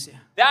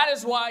presencia. That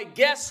is why,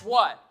 guess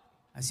what?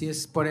 Así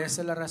es, por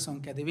esa es la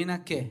razón que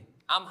adivina qué.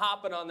 I'm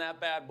hopping on that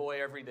bad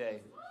boy every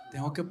day.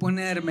 Tengo que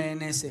ponerme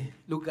en ese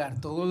lugar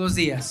todos los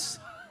días.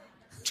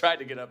 Tried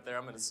to get up there,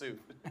 I'm in a suit.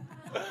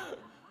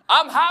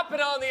 I'm hopping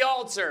on the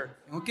altar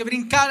Tengo que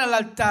brincar al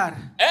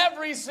altar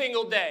every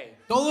single day.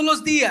 todos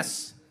los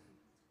días.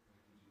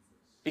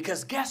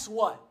 Because guess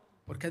what?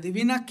 Porque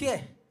adivina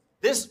qué.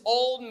 This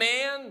old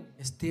man,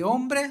 Este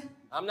hombre,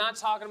 I'm not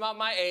talking about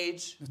my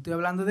age, no estoy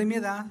hablando de mi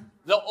edad,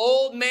 the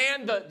old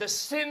man, the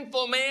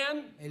sinful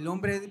man, el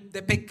hombre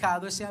de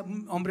pecado, ese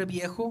hombre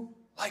viejo,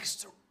 likes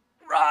to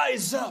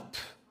rise up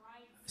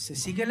se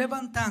sigue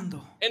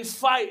levantando and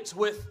fights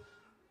with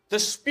the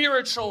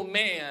spiritual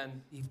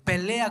man. y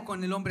pelea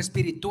con el hombre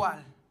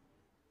espiritual.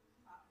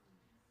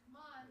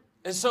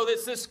 And so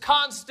it's this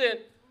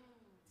constant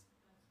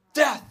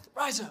death,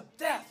 rise up,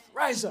 death,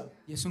 rise up.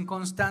 Y es un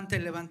constante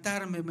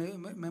levantarme,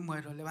 me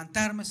muero,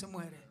 levantarme, se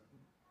muere.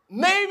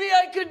 Maybe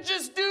I could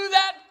just do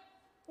that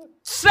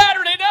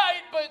Saturday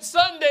night, but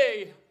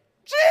Sunday,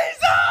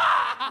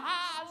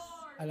 Jesus!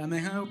 A lo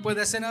mejor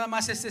puede ser nada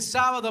más este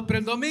sábado, pero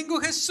el domingo,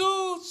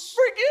 Jesús,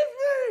 Forgive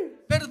me.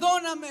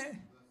 perdóname.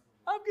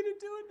 I'm going to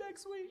do it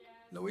next week.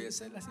 Lo voy a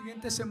hacer la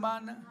siguiente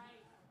semana.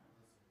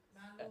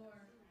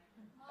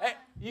 Hey,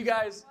 you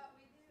guys,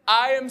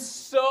 I am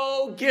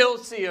so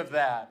guilty of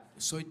that.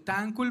 Soy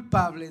tan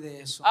culpable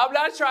de eso. I'm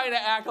not trying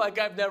to act like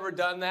I've never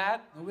done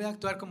that. No voy a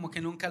actuar como que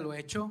nunca lo he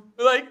hecho.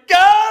 Like,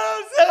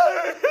 God,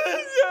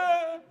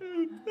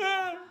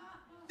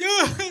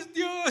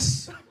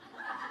 Dios.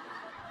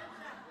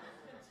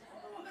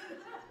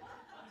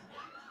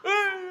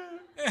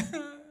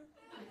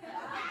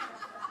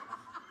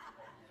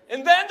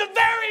 and then the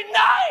very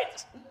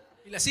night,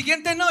 Y la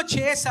siguiente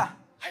noche esa,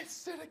 I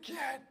sin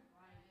again.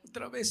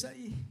 otra vez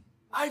ahí.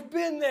 I've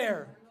been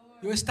there.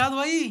 Yo he estado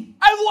ahí.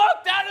 I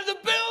walked out of the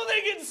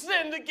building and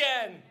sinned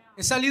again.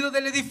 He salido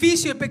del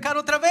edificio y pecar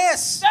otra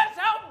vez. That's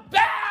how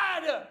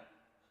bad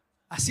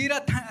Así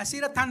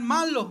era tan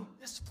malo.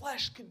 this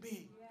flesh could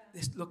be.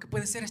 Es lo que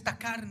puede ser esta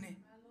carne.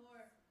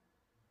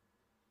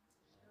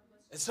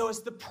 And so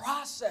it's the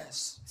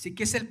process. Así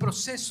que es el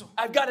proceso.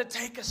 I've got to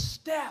take a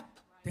step.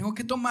 Tengo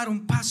que tomar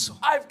un paso.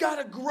 I've got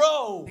to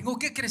grow. Tengo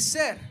que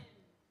crecer.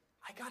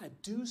 I got to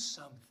do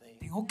something.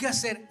 Tengo que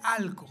hacer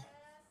algo.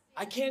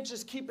 I can't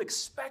just keep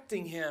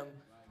expecting him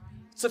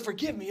to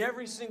forgive me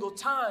every single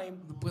time.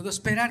 No puedo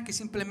esperar que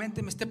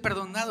simplemente me esté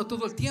perdonando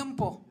todo el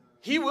tiempo.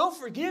 He will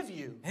forgive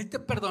you, Él te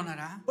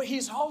perdonará, but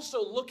he's also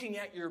looking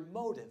at your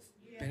motive.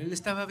 pero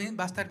Él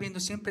va a estar viendo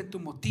siempre tu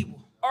motivo.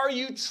 Are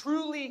you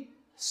truly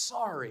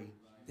sorry?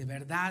 De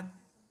verdad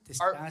te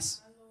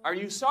estás, Are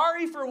you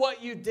sorry for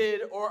what you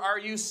did, or are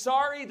you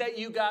sorry that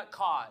you got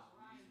caught?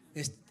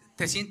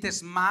 te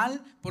sientes mal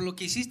por lo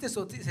que hiciste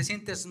o te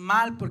sientes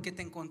mal porque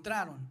te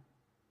encontraron.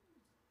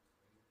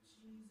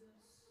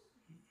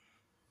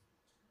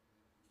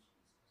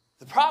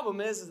 The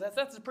problem is that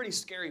that's a pretty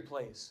scary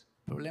place.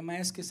 El problema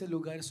es que ese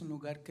lugar es un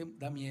lugar que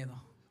da miedo.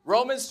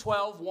 Romans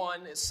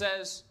 12:1, it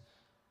says,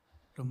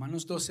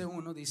 Romanos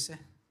 12:1 dice,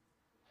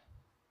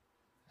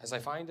 as I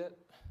find it,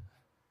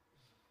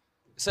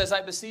 it says,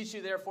 I beseech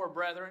you therefore,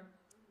 brethren,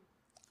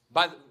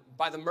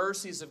 by the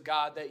mercies of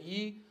God, that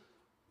ye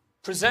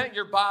present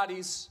your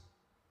bodies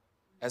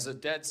as a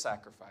dead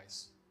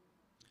sacrifice.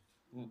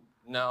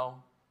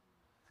 No,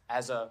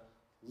 as a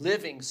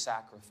living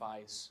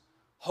sacrifice,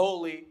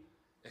 holy,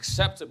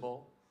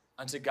 acceptable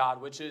unto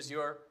God, which is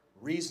your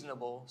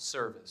reasonable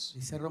service.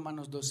 dice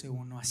Romanos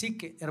 12:1. Así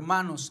que,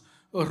 hermanos,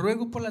 os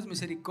ruego por las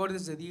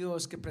misericordias de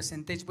Dios que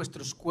presentéis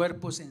vuestros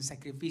cuerpos en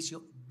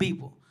sacrificio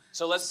vivo,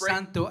 So let's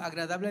santo,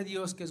 agradable a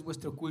Dios, que es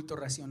vuestro culto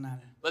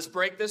racional.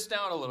 break this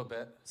down a little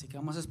bit. Así que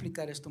vamos a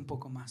explicar esto un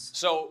poco más.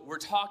 So we're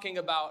talking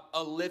about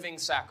a living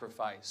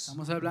sacrifice.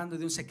 Estamos hablando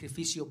de un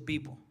sacrificio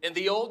vivo. In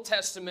the Old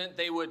Testament,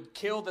 they would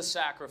kill the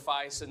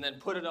sacrifice and then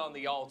put it on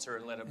the altar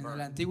and let it En el burn.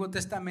 Antiguo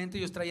Testamento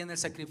ellos traían el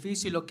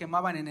sacrificio y lo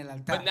quemaban en el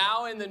altar. But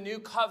now in the New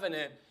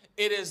Covenant,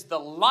 it is the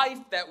life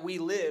that we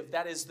live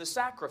that is the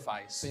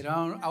sacrifice.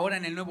 Pero ahora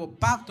en el nuevo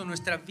pacto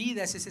nuestra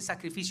vida es ese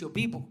sacrificio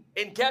vivo.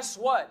 And guess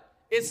what?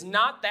 It's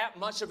not that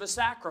much of a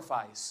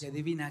sacrifice. Y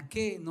adivina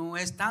qué, no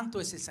es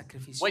tanto ese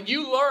sacrificio. When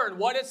you learn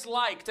what it's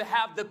like to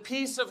have the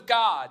peace of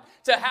God,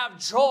 to have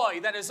joy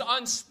that is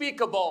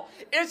unspeakable,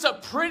 it's a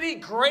pretty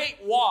great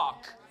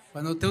walk.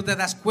 Cuando tú te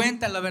das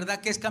cuenta, la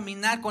verdad que es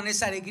caminar con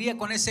esa alegría,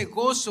 con ese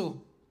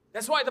gozo.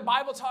 That's why the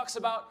Bible talks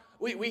about,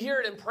 we hear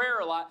it in prayer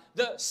a lot,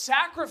 the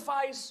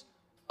sacrifice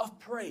of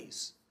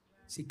praise.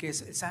 Así que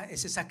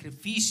ese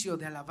sacrificio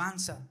de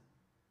alabanza.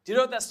 Do you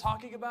know what that's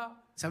talking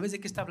about? ¿Sabes de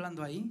qué está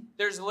hablando ahí?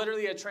 There's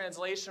literally a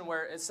translation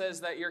where it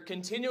says that you're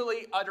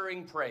continually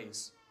uttering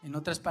praise. En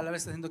otras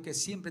palabras, está diciendo que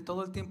siempre,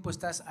 todo el tiempo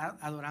estás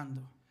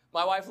adorando.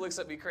 My wife looks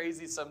at me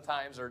crazy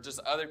sometimes, or just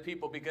other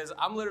people, because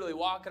I'm literally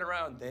walking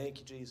around, thank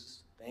you,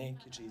 Jesus.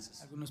 Thank you,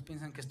 Jesus. Algunos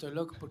piensan que estoy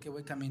loco porque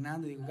voy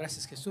caminando y digo,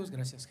 gracias Jesús,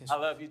 gracias Jesús. I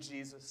love you,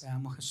 Jesus. Te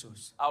amo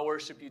Jesús. I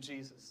worship you,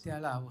 Jesus. Te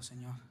alabo,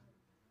 Señor.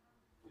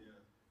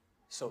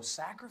 So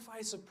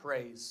sacrifice of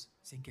praise,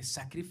 Así que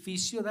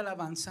sacrificio de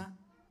alabanza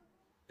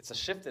it's a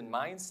shift in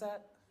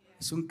mindset.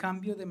 es un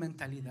cambio de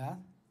mentalidad.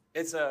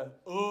 It's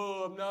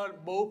I'm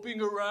not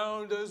moping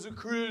around as a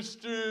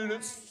Christian.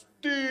 It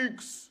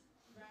stinks.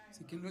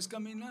 Así que no es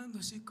caminando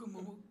así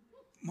como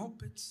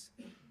mopeds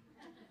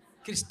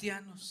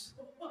cristianos.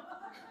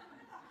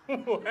 I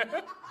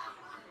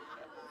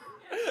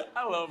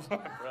love my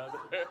brother.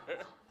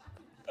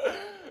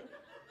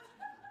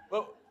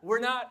 But we're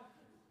not.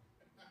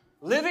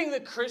 Living the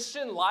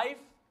Christian life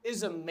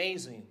is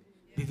amazing.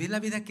 Vivir la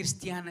vida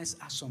cristiana es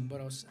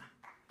asombrosa.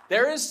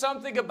 There is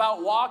something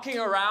about walking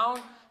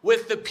around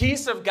with the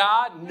peace of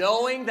God,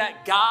 knowing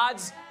that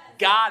God's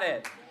got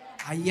it.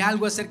 Hay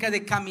algo acerca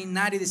de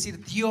caminar y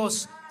decir,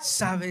 Dios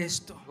sabe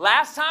esto.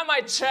 Last time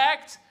I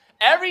checked,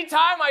 every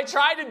time I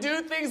try to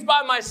do things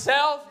by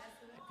myself,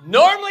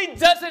 normally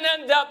doesn't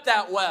end up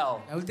that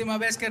well. La última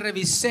vez que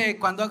revisé,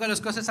 cuando hago las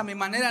cosas a mi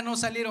manera, no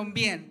salieron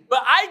bien.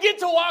 But I get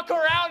to walk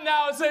around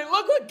now and say,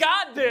 look what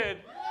God did.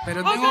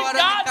 Pero Look tengo what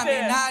ahora que God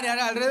did. caminar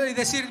alrededor y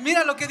decir,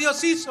 mira lo que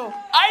Dios hizo.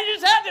 I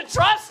just had to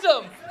trust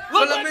Him.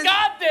 Look what Solamente-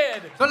 God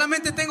did.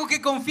 Solamente tengo que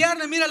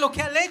confiarle, mira lo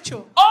que ha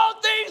hecho. All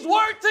things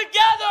work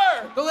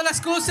together. Todas las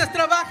cosas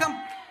trabajan.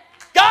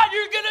 God,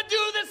 you're going to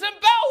do this in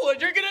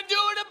Bellwood. You're going to do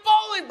it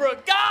in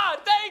Bolingbrook. God,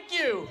 thank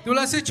you. Tú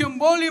lo has hecho en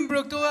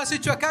Bolingbrook, tú lo has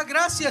hecho acá.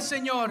 Gracias,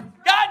 Señor.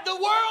 God, the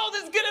world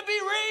is going to be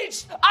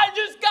reached. I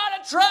just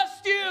got to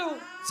trust you.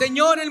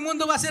 Señor, el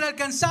mundo va a ser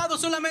alcanzado.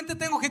 Solamente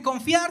tengo que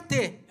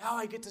confiarte. Now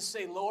I get to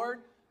say, Lord,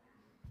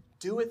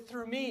 do it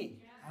through me.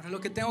 Ahora lo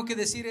que tengo que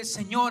decir es,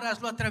 Señor,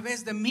 hazlo a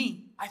través de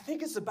mí. I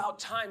think it's about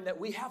time that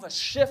we have a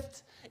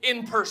shift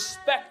in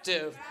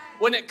perspective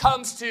when it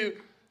comes to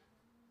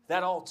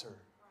that altar.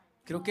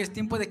 Creo que es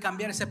tiempo de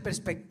cambiar esa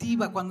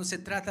perspectiva cuando se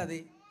trata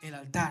de el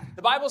altar.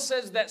 The Bible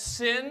says that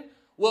sin,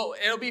 well,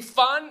 it'll be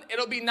fun,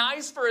 it'll be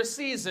nice for a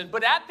season,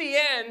 but at the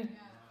end,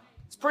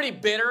 it's pretty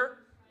bitter.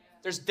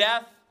 There's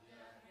death.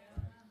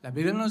 La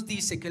Biblia nos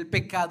dice que el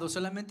pecado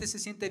solamente se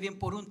siente bien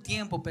por un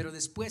tiempo, pero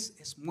después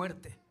es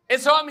muerte. And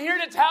so I'm here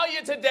to tell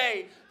you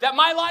today that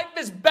my life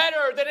is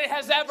better than it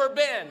has ever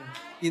been.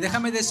 Y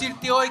déjame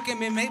decirte hoy que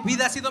mi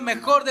vida ha sido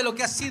mejor de lo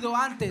que ha sido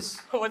antes.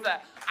 What's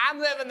that? I'm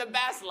living the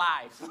best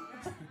life.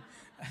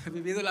 He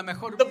vivido la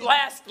mejor The vida.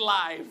 blessed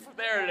life.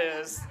 There it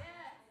is.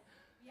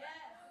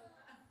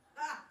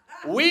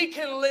 We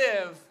can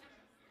live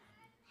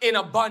in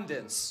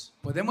abundance.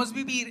 Podemos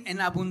vivir en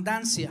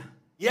abundancia.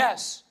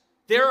 Yes,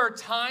 there are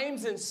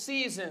times and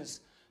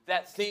seasons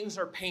that things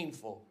are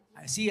painful.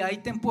 Sí, hay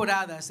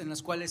temporadas en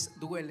las cuales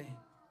duele.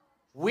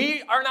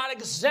 We are not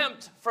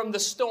exempt from the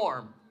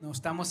storm. No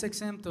estamos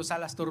exentos a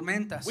las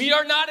tormentas. We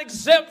are not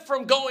exempt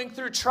from going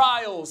through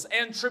trials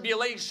and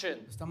tribulation.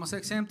 Estamos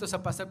exentos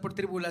a pasar por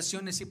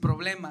tribulaciones y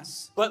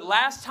problemas. But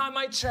last time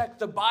I checked,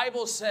 the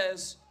Bible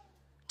says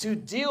to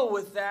deal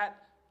with that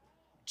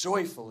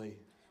joyfully.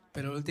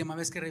 Pero la última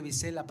vez que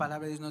revisé la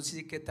palabra de Dios nos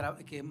dice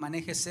que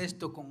manejes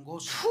esto con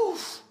gozo.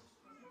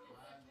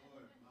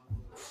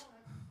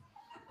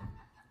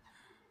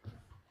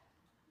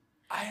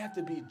 I have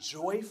to be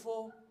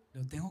joyful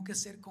Lo tengo que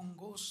hacer con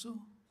gozo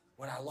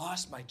when I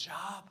lost my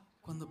job.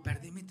 cuando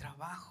perdí mi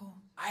trabajo,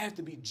 I have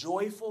to be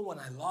joyful when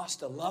I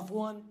lost a loved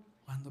one.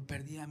 cuando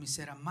perdí a mi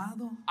ser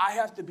amado. I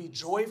have to be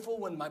joyful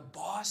when my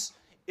boss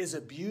is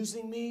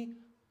abusing me.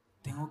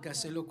 Tengo que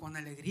hacerlo con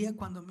alegría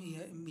cuando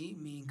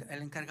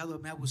el encargado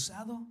me ha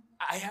abusado.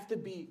 I have to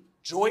be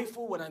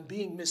joyful when I'm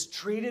being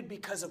mistreated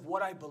because of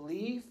what I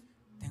believe.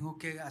 Tengo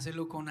que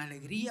hacerlo con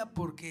alegría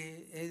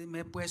porque me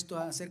he puesto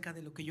acerca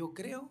de lo que yo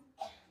creo.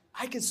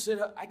 I could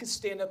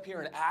stand up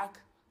here and act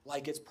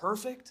like it's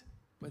perfect.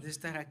 Puede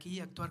estar aquí y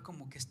actuar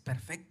como que es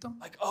perfecto.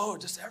 Like, oh,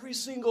 just every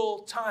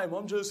single time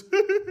I'm just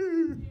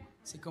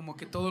Así como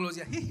que todos los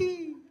días.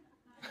 "Jiji".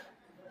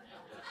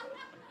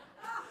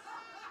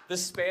 The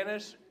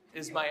Spanish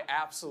is my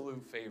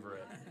absolute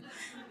favorite.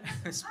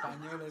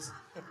 Español es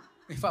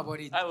mi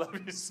favorito. I love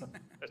you so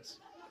much.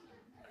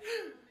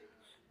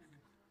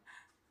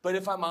 But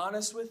if I'm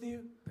honest with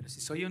you, Pero si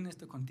soy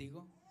honesto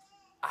contigo,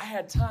 I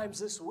had times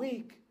this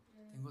week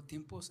tengo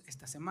tiempos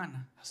esta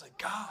semana I was like,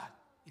 God,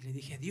 y le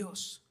dije,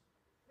 Dios,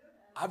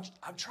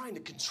 I'm trying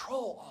to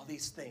control all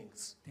these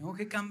things. tengo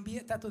que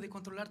cambiar, trato de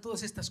controlar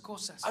todas estas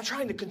cosas. I'm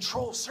trying to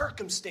control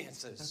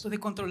circumstances. Trato de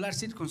controlar I'm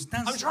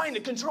circunstancias. trying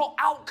to control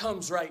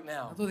outcomes right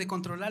now. Trato de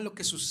controlar lo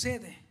que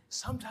sucede.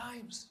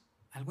 Sometimes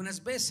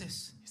Algunas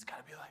veces he's got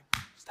to be like,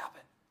 stop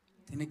it.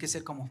 tiene que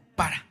ser como,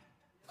 para.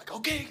 Like,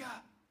 okay,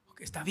 God.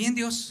 Ok, está bien,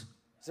 Dios.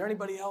 Is there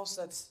anybody else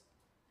that's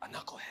a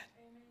knucklehead?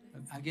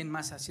 ¿Alguien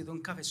más ha sido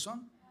un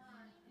cabezón?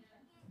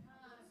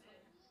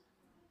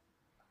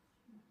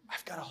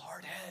 I've got a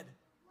hard head.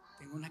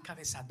 Tengo una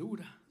cabeza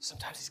dura.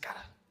 Sometimes he's got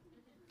to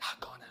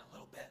knock on it a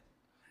little bit.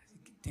 Así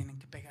que tienen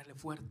que pegarle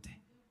fuerte.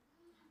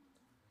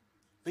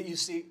 But you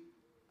see,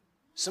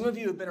 some of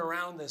you have been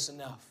around this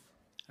enough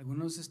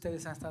Algunos de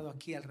ustedes han estado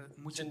aquí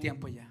mucho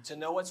tiempo ya to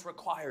know what's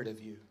required of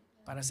you,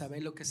 para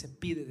saber lo que se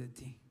pide de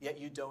ti yet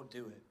you don't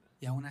do it.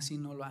 y aún así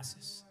no lo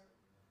haces.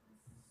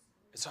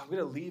 So I'm going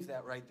to leave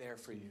that right there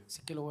for you.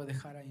 Así que lo voy a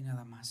dejar ahí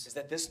nada más. Is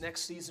that this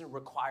next season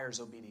requires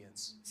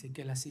obedience. Así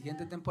que la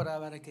siguiente temporada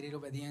va a requerir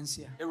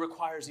obediencia. It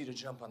requires you to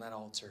jump on that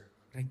altar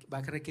Va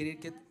a requerir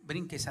que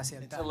brinques hacia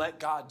el and to altar let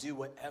God do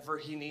whatever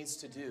He needs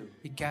to do.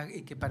 y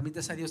que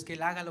permitas a Dios que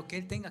Él haga lo que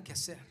Él tenga que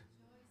hacer.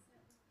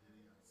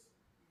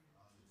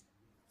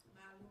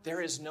 There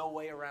is no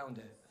way around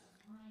it.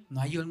 No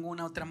hay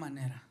ninguna otra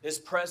manera. His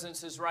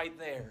presence is right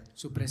there.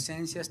 Su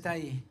presencia está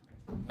ahí.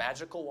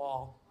 Magical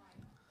wall.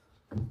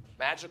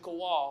 Magical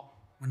wall.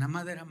 Una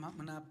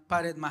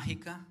pared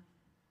mágica.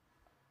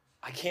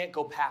 I can't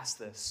go past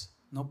this.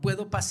 No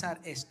puedo pasar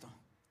esto.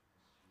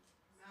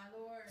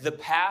 The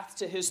path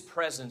to His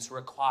presence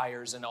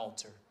requires an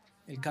altar.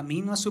 El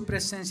camino a su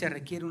presencia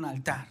requiere un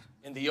altar.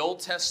 In the Old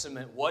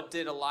Testament, what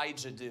did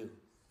Elijah do?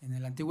 En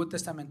el Antiguo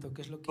Testamento,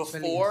 ¿qué es lo que hizo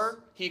Elías?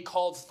 Before he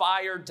called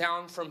fire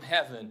down from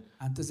heaven,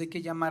 Antes de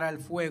que llamara al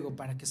fuego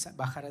para que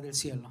bajara del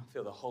cielo, I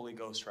feel the Holy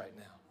Ghost right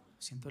now.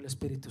 siento el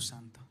Espíritu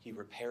Santo. He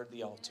repaired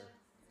the altar.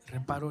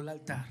 Reparó el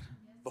altar.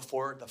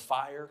 Before the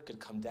fire could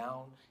come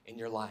down in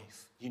your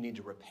life, you need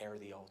to repair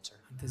the altar.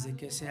 Antes de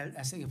que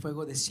ese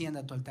fuego descienda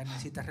a tu altar,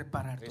 necesitas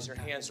reparar tu Raise your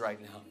altar. hands right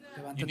now.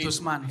 Levanta You need tus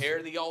to manos.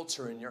 repair the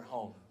altar in your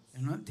home.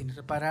 Tienes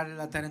que reparar el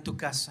altar en tu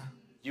casa.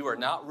 You are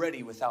not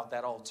ready without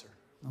that altar.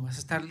 No vas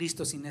a estar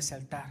listo sin ese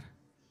altar.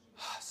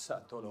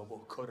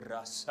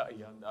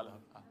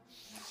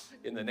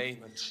 In the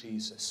name of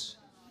Jesus.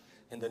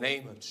 In the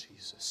name of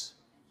Jesus.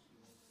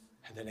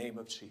 In the name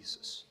of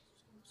Jesus.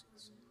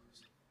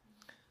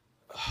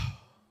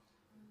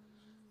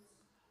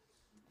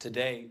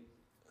 Today,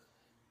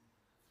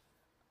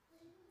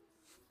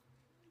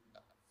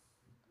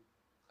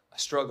 I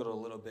struggled a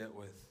little bit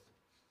with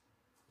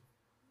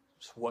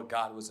what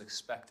God was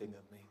expecting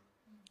of me.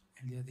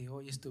 El día de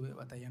hoy estuve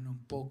batallando un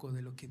poco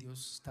de lo que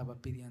Dios estaba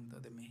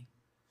pidiendo de mí.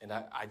 And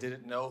I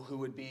didn't know who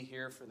would be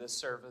here for this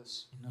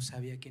service, Y no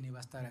sabía quién iba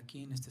a estar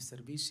aquí en este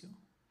servicio,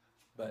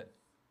 but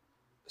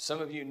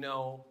some of you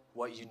know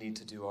what you need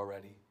to do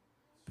already,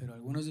 pero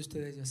algunos de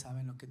ustedes ya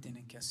saben lo que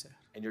tienen que hacer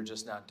and you're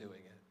just not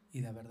doing it. y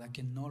de verdad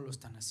que no lo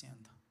están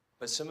haciendo.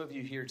 But some of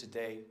you here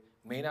today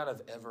may not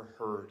have ever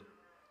heard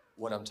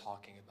what I'm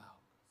talking about.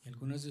 Y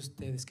algunos de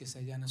ustedes que se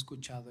hayan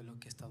escuchado lo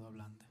que he estado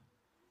hablando.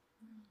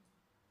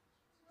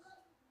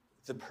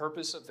 The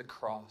purpose of the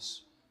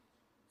cross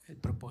El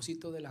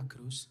propósito de la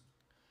cruz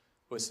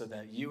was so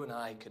that you and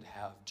I could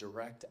have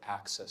direct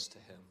access to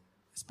Him.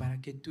 es para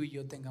que tú y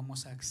yo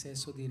tengamos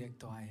acceso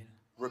directo a Él.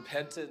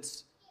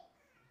 Repentance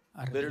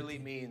literally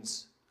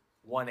means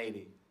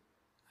 180.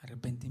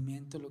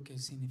 Arrepentimiento lo que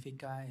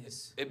significa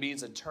es It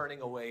means a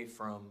turning away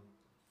from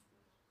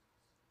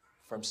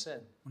sin.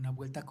 una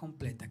vuelta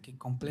completa, que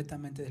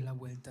completamente es la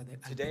vuelta al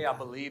Today I pecado.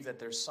 believe that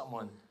there's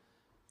someone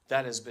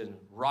that has been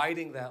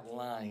riding that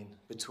line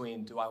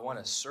between do I want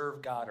to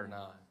serve God or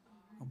not?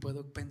 No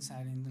puedo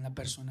pensar en una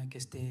persona que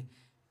esté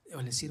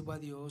o le sirvo a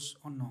Dios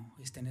o no,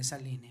 esté en esa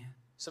línea.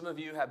 Some of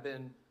you have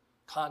been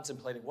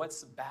contemplating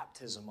what's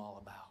baptism all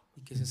about.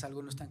 Y quizás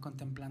algo no están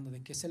contemplando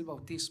de qué es el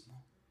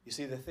bautismo. You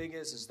see, the thing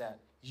is that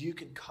you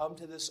can come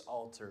to this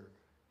altar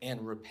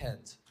and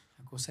repent.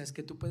 La cosa es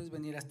que tú puedes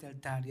venir a este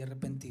altar y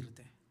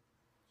arrepentirte.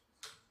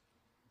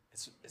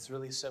 It's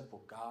really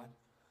simple. God,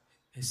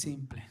 Es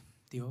simple.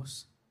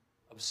 Dios,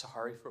 I'm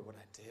sorry for what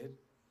I did.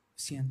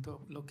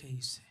 siento lo que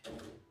hice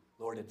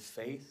Lord, in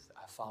faith,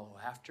 I follow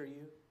after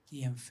you.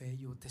 y en fe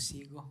yo te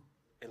sigo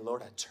And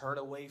Lord, I turn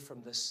away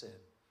from this sin.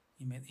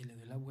 y le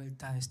doy la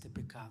vuelta a este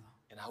pecado.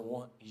 And I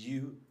want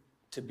you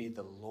to be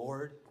the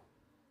Lord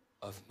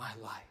of my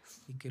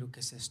life. Y quiero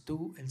que seas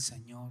tú el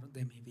Señor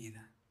de mi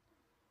vida.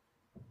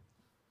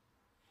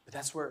 But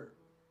that's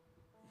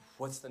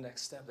what's the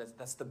next step?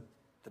 That's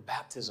the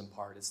baptism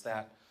part. It's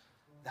that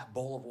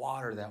bowl of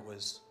water that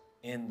was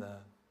in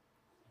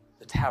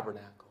the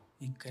tabernacle.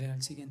 Y que era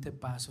el siguiente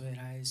paso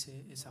era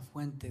esa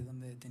fuente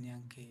donde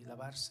tenían que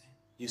lavarse.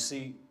 You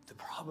see, the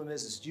problem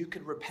is you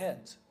can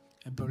repent.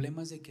 El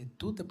problema es de que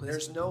tú te puedes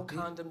There's no arrepentir.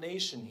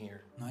 condemnation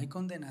here. No hay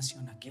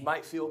condenación aquí. You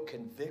might feel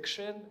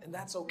conviction, and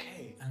that's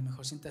okay. A lo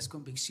mejor sientas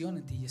convicción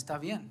en ti y está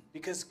bien,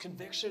 Because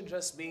conviction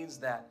just means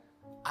that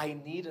I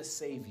need a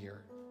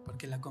Savior.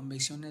 porque la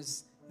convicción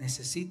es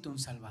necesito un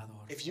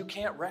Salvador. If you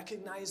can't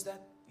recognize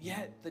that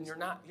yet, then you're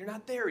not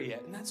there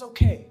yet, and that's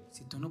okay.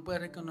 Si tú no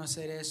puedes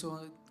reconocer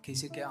eso, que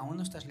dice que aún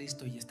no estás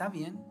listo y está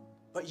bien,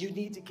 But you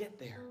need to get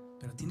there.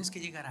 pero tienes que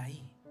llegar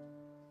ahí.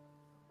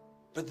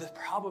 But the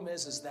problem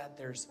is that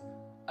there's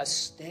a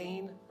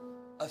stain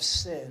of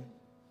sin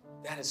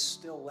that is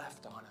still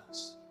left on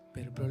us.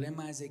 Pero el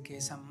problema es de que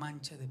esa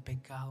mancha de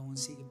pecado aún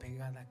sigue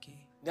pegada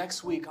aquí.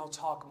 Next week, I'll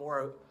talk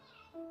more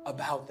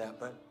about that.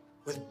 But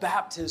with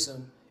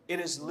baptism, it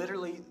is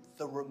literally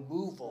the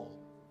removal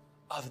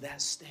of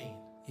that stain.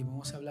 Y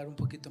vamos a hablar un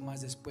poquito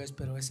más después,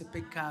 pero ese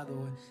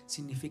pecado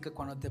significa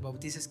cuando te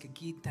bautizas que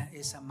quita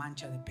esa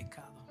mancha de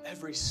pecado.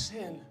 Every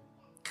sin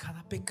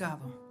Cada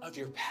pecado of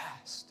your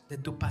past, de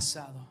tu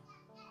pasado,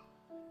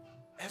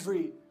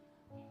 every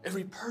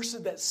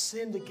person that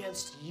sinned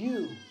against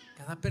you.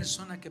 cada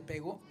persona que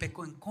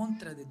pecó en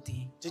contra de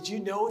ti. Did you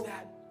know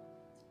that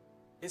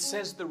it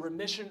says the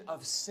remission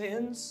of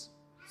sins?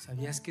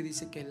 ¿Sabías que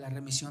dice que la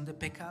remisión de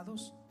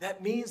pecados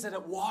That means that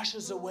it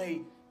washes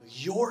away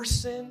your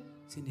sin,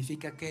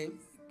 significa que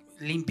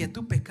limpia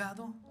tu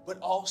pecado, but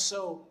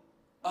also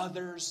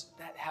others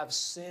that have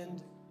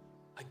sinned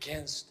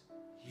against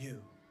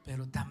you.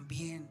 pero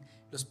también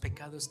los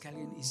pecados que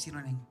alguien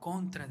hicieron en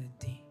contra de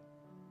ti?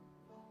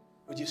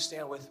 Would you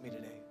stand with me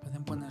today?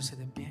 Pueden ponerse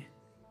de pie.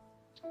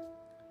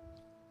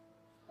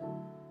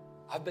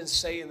 I've been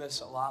saying this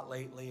a lot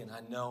lately, and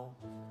I know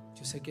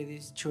Yo sé que he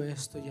dicho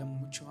esto ya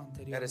mucho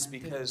that it's anteriormente.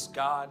 because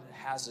God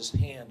has His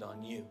hand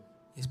on you.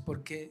 Es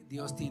porque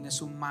Dios tiene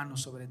su mano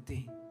sobre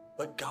ti.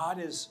 But God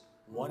is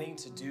wanting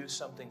to do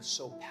something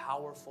so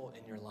powerful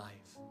in your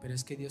life. Pero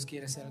es que Dios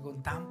quiere hacer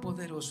algo tan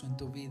poderoso en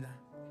tu vida.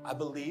 I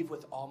believe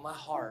with all my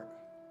heart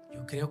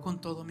Yo creo con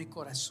todo mi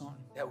corazón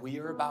that we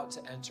are about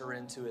to enter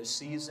into a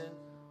season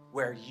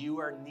where you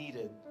are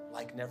needed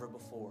like never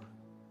before.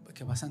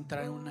 que vas a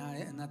entrar en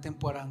una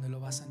temporada donde lo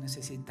vas a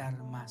necesitar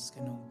más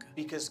que nunca.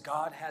 Because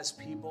God has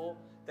people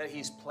that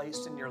He's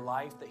placed in your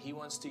life that He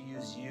wants to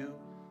use you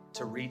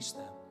to reach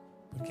them.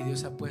 Porque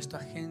Dios ha puesto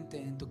a gente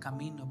en tu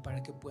camino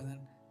para que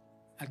puedan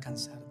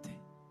alcanzarte.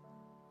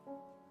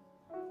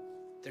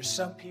 There's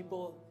some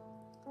people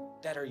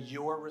that are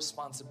your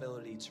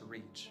responsibility to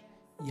reach.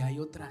 Y hay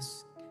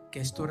otras que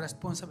es tu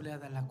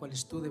responsabilidad a las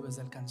cuales tú debes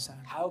de alcanzar.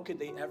 How could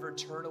they ever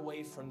turn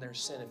away from their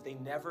sin if they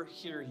never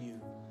hear you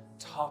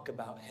talk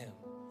about Him?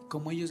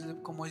 ¿Cómo ellos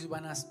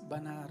van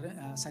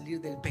a salir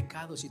del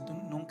pecado si tú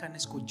nunca han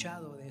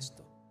escuchado de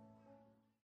esto?